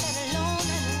I sat alone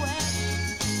and wept,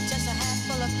 just a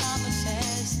handful of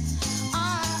promises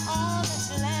are all that's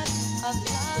left of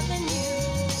loving you.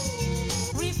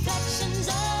 Reflections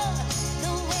of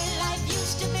the way life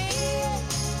used to be.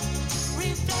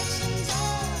 Reflections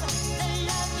of the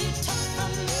love you took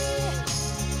from me.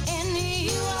 In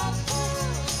you I put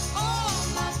all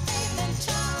my faith and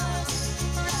trust,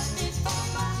 right before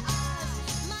my eyes.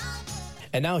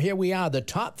 And now here we are, the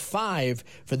top 5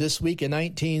 for this week in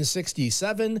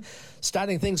 1967.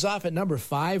 Starting things off at number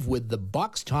 5 with the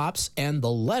Box Tops and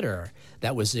The Letter.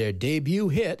 That was their debut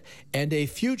hit and a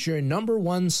future number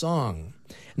 1 song.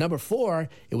 Number 4,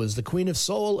 it was the Queen of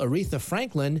Soul, Aretha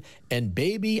Franklin, and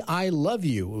Baby I Love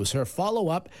You. It was her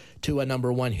follow-up to a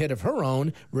number 1 hit of her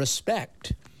own,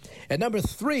 Respect. At number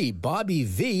 3, Bobby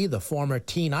V, the former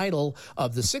teen idol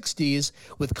of the 60s,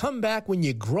 with Come Back When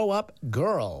You Grow Up,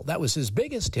 Girl. That was his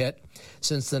biggest hit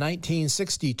since the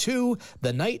 1962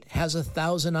 The Night Has a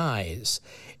Thousand Eyes.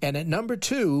 And at number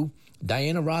 2,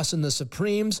 Diana Ross and the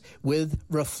Supremes with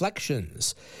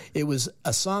Reflections. It was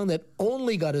a song that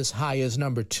only got as high as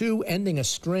number 2, ending a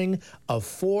string of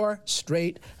 4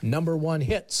 straight number 1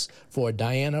 hits for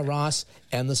Diana Ross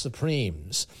and the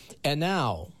Supremes. And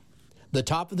now, the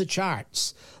top of the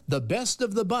charts, the best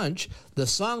of the bunch, the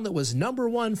song that was number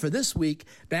 1 for this week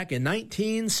back in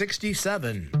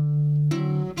 1967.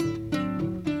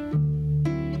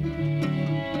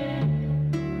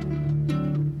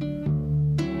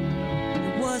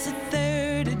 It was the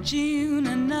 3rd of June,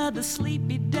 another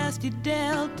sleepy, dusty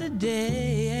Delta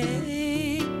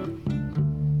day.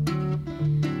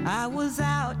 I was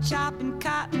out chopping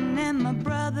cotton and my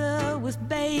brother was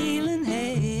baling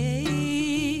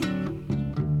hay.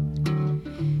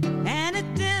 And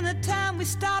at dinner time we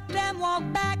stopped and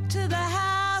walked back to the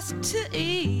house to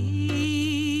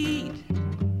eat.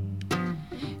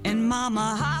 And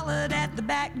Mama hollered at the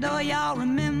back door, y'all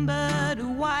remember to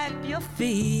wipe your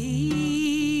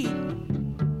feet.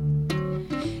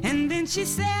 And then she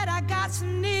said, I got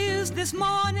some news this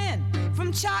morning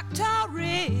from Choctaw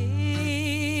Ridge.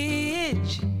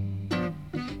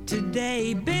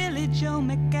 Today, Billy Joe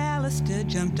McAllister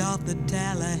jumped off the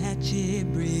Tallahatchie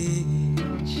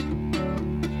Bridge.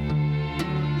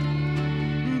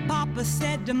 Papa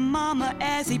said to Mama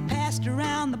as he passed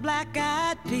around the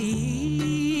black-eyed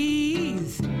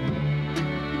peas,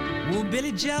 well,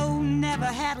 Billy Joe never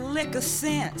had a lick of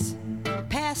sense.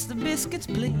 Pass the biscuits,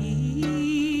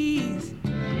 please.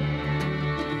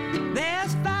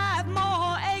 There's 5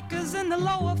 more acres in the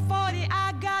lower 40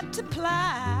 I got to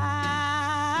plow.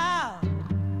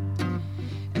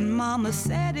 And Mama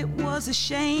said it was a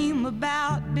shame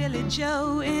about Billy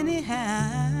Joe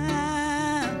anyhow.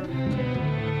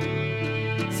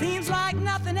 Seems like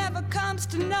nothing ever comes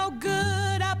to no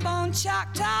good up on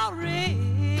Choctaw Ridge.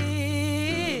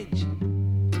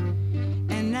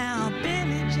 And now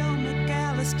Billy Joe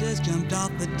McAllister's jumped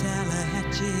off the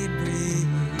Tallahatchie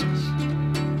Bridge.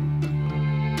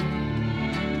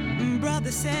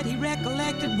 Brother said he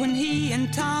recollected when he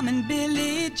and Tom and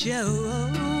Billy Joe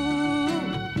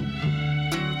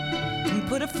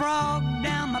put a frog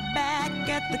down my back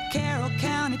at the Carroll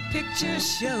County Picture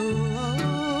Show.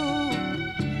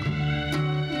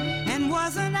 And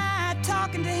wasn't I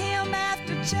talking to him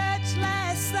after church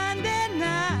last Sunday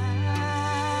night?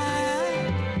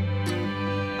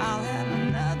 I'll have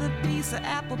another piece of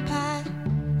apple pie.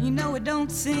 You know it don't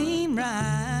seem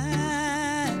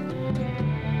right.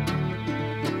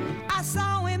 I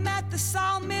saw him at the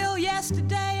sawmill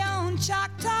yesterday on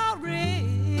Choctaw Ridge.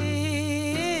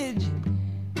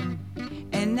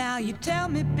 And now you tell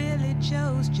me Billy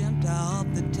Joe's jumped off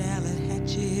the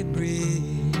Tallahatchie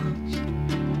Bridge.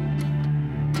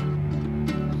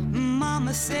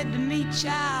 Mama said to me,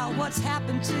 child, what's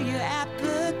happened to your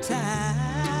appetite?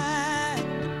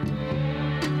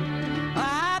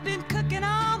 I've been cooking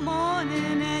all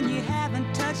morning and you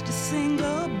haven't touched a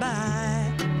single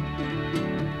bite.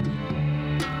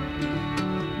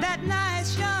 That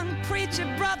nice young preacher,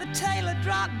 Brother Taylor,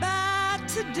 dropped by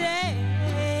today.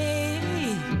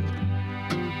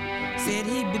 Said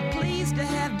he'd be pleased to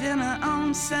have dinner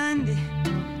on Sunday.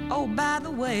 Oh, by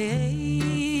the way,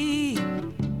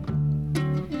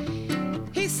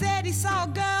 he said he saw a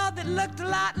girl that looked a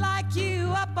lot like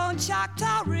you up on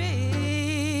Choctaw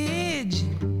Ridge.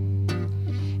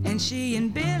 And she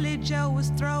and Billy Joe was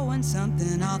throwing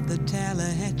something off the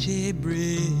Tallahatchie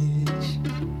Bridge.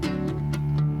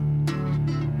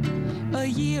 A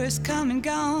year has come and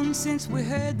gone since we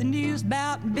heard the news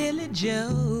about Billy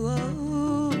Joe.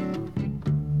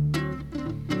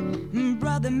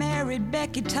 Brother married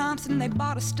Becky Thompson, they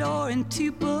bought a store in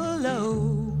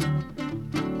Tupelo.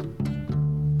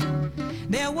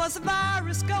 There was a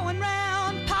virus going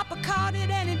round, Papa caught it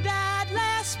and he died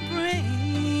last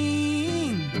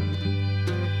spring.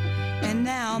 And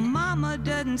now Mama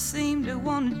doesn't seem to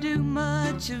want to do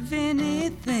much of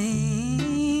anything.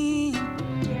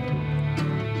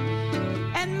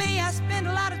 And me, I spend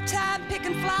a lot of time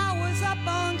picking flowers up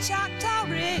on Choctaw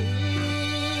Ridge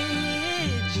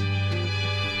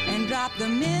and drop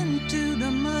them into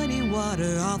the muddy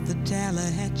water off the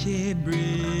Tallahatchie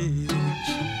Bridge.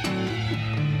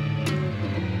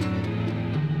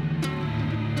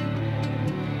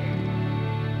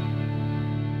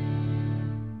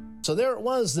 So there it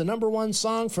was, the #1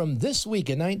 song from this week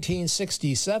in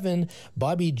 1967,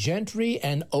 Bobby Gentry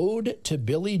and Ode to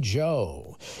Billy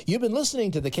Joe. You've been listening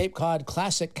to the Cape Cod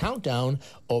Classic Countdown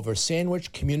over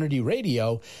Sandwich Community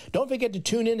Radio. Don't forget to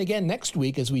tune in again next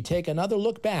week as we take another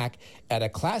look back at a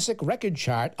classic record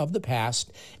chart of the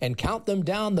past and count them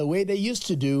down the way they used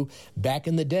to do back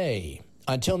in the day.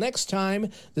 Until next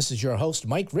time, this is your host,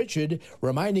 Mike Richard,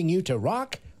 reminding you to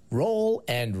rock, roll,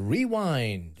 and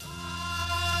rewind.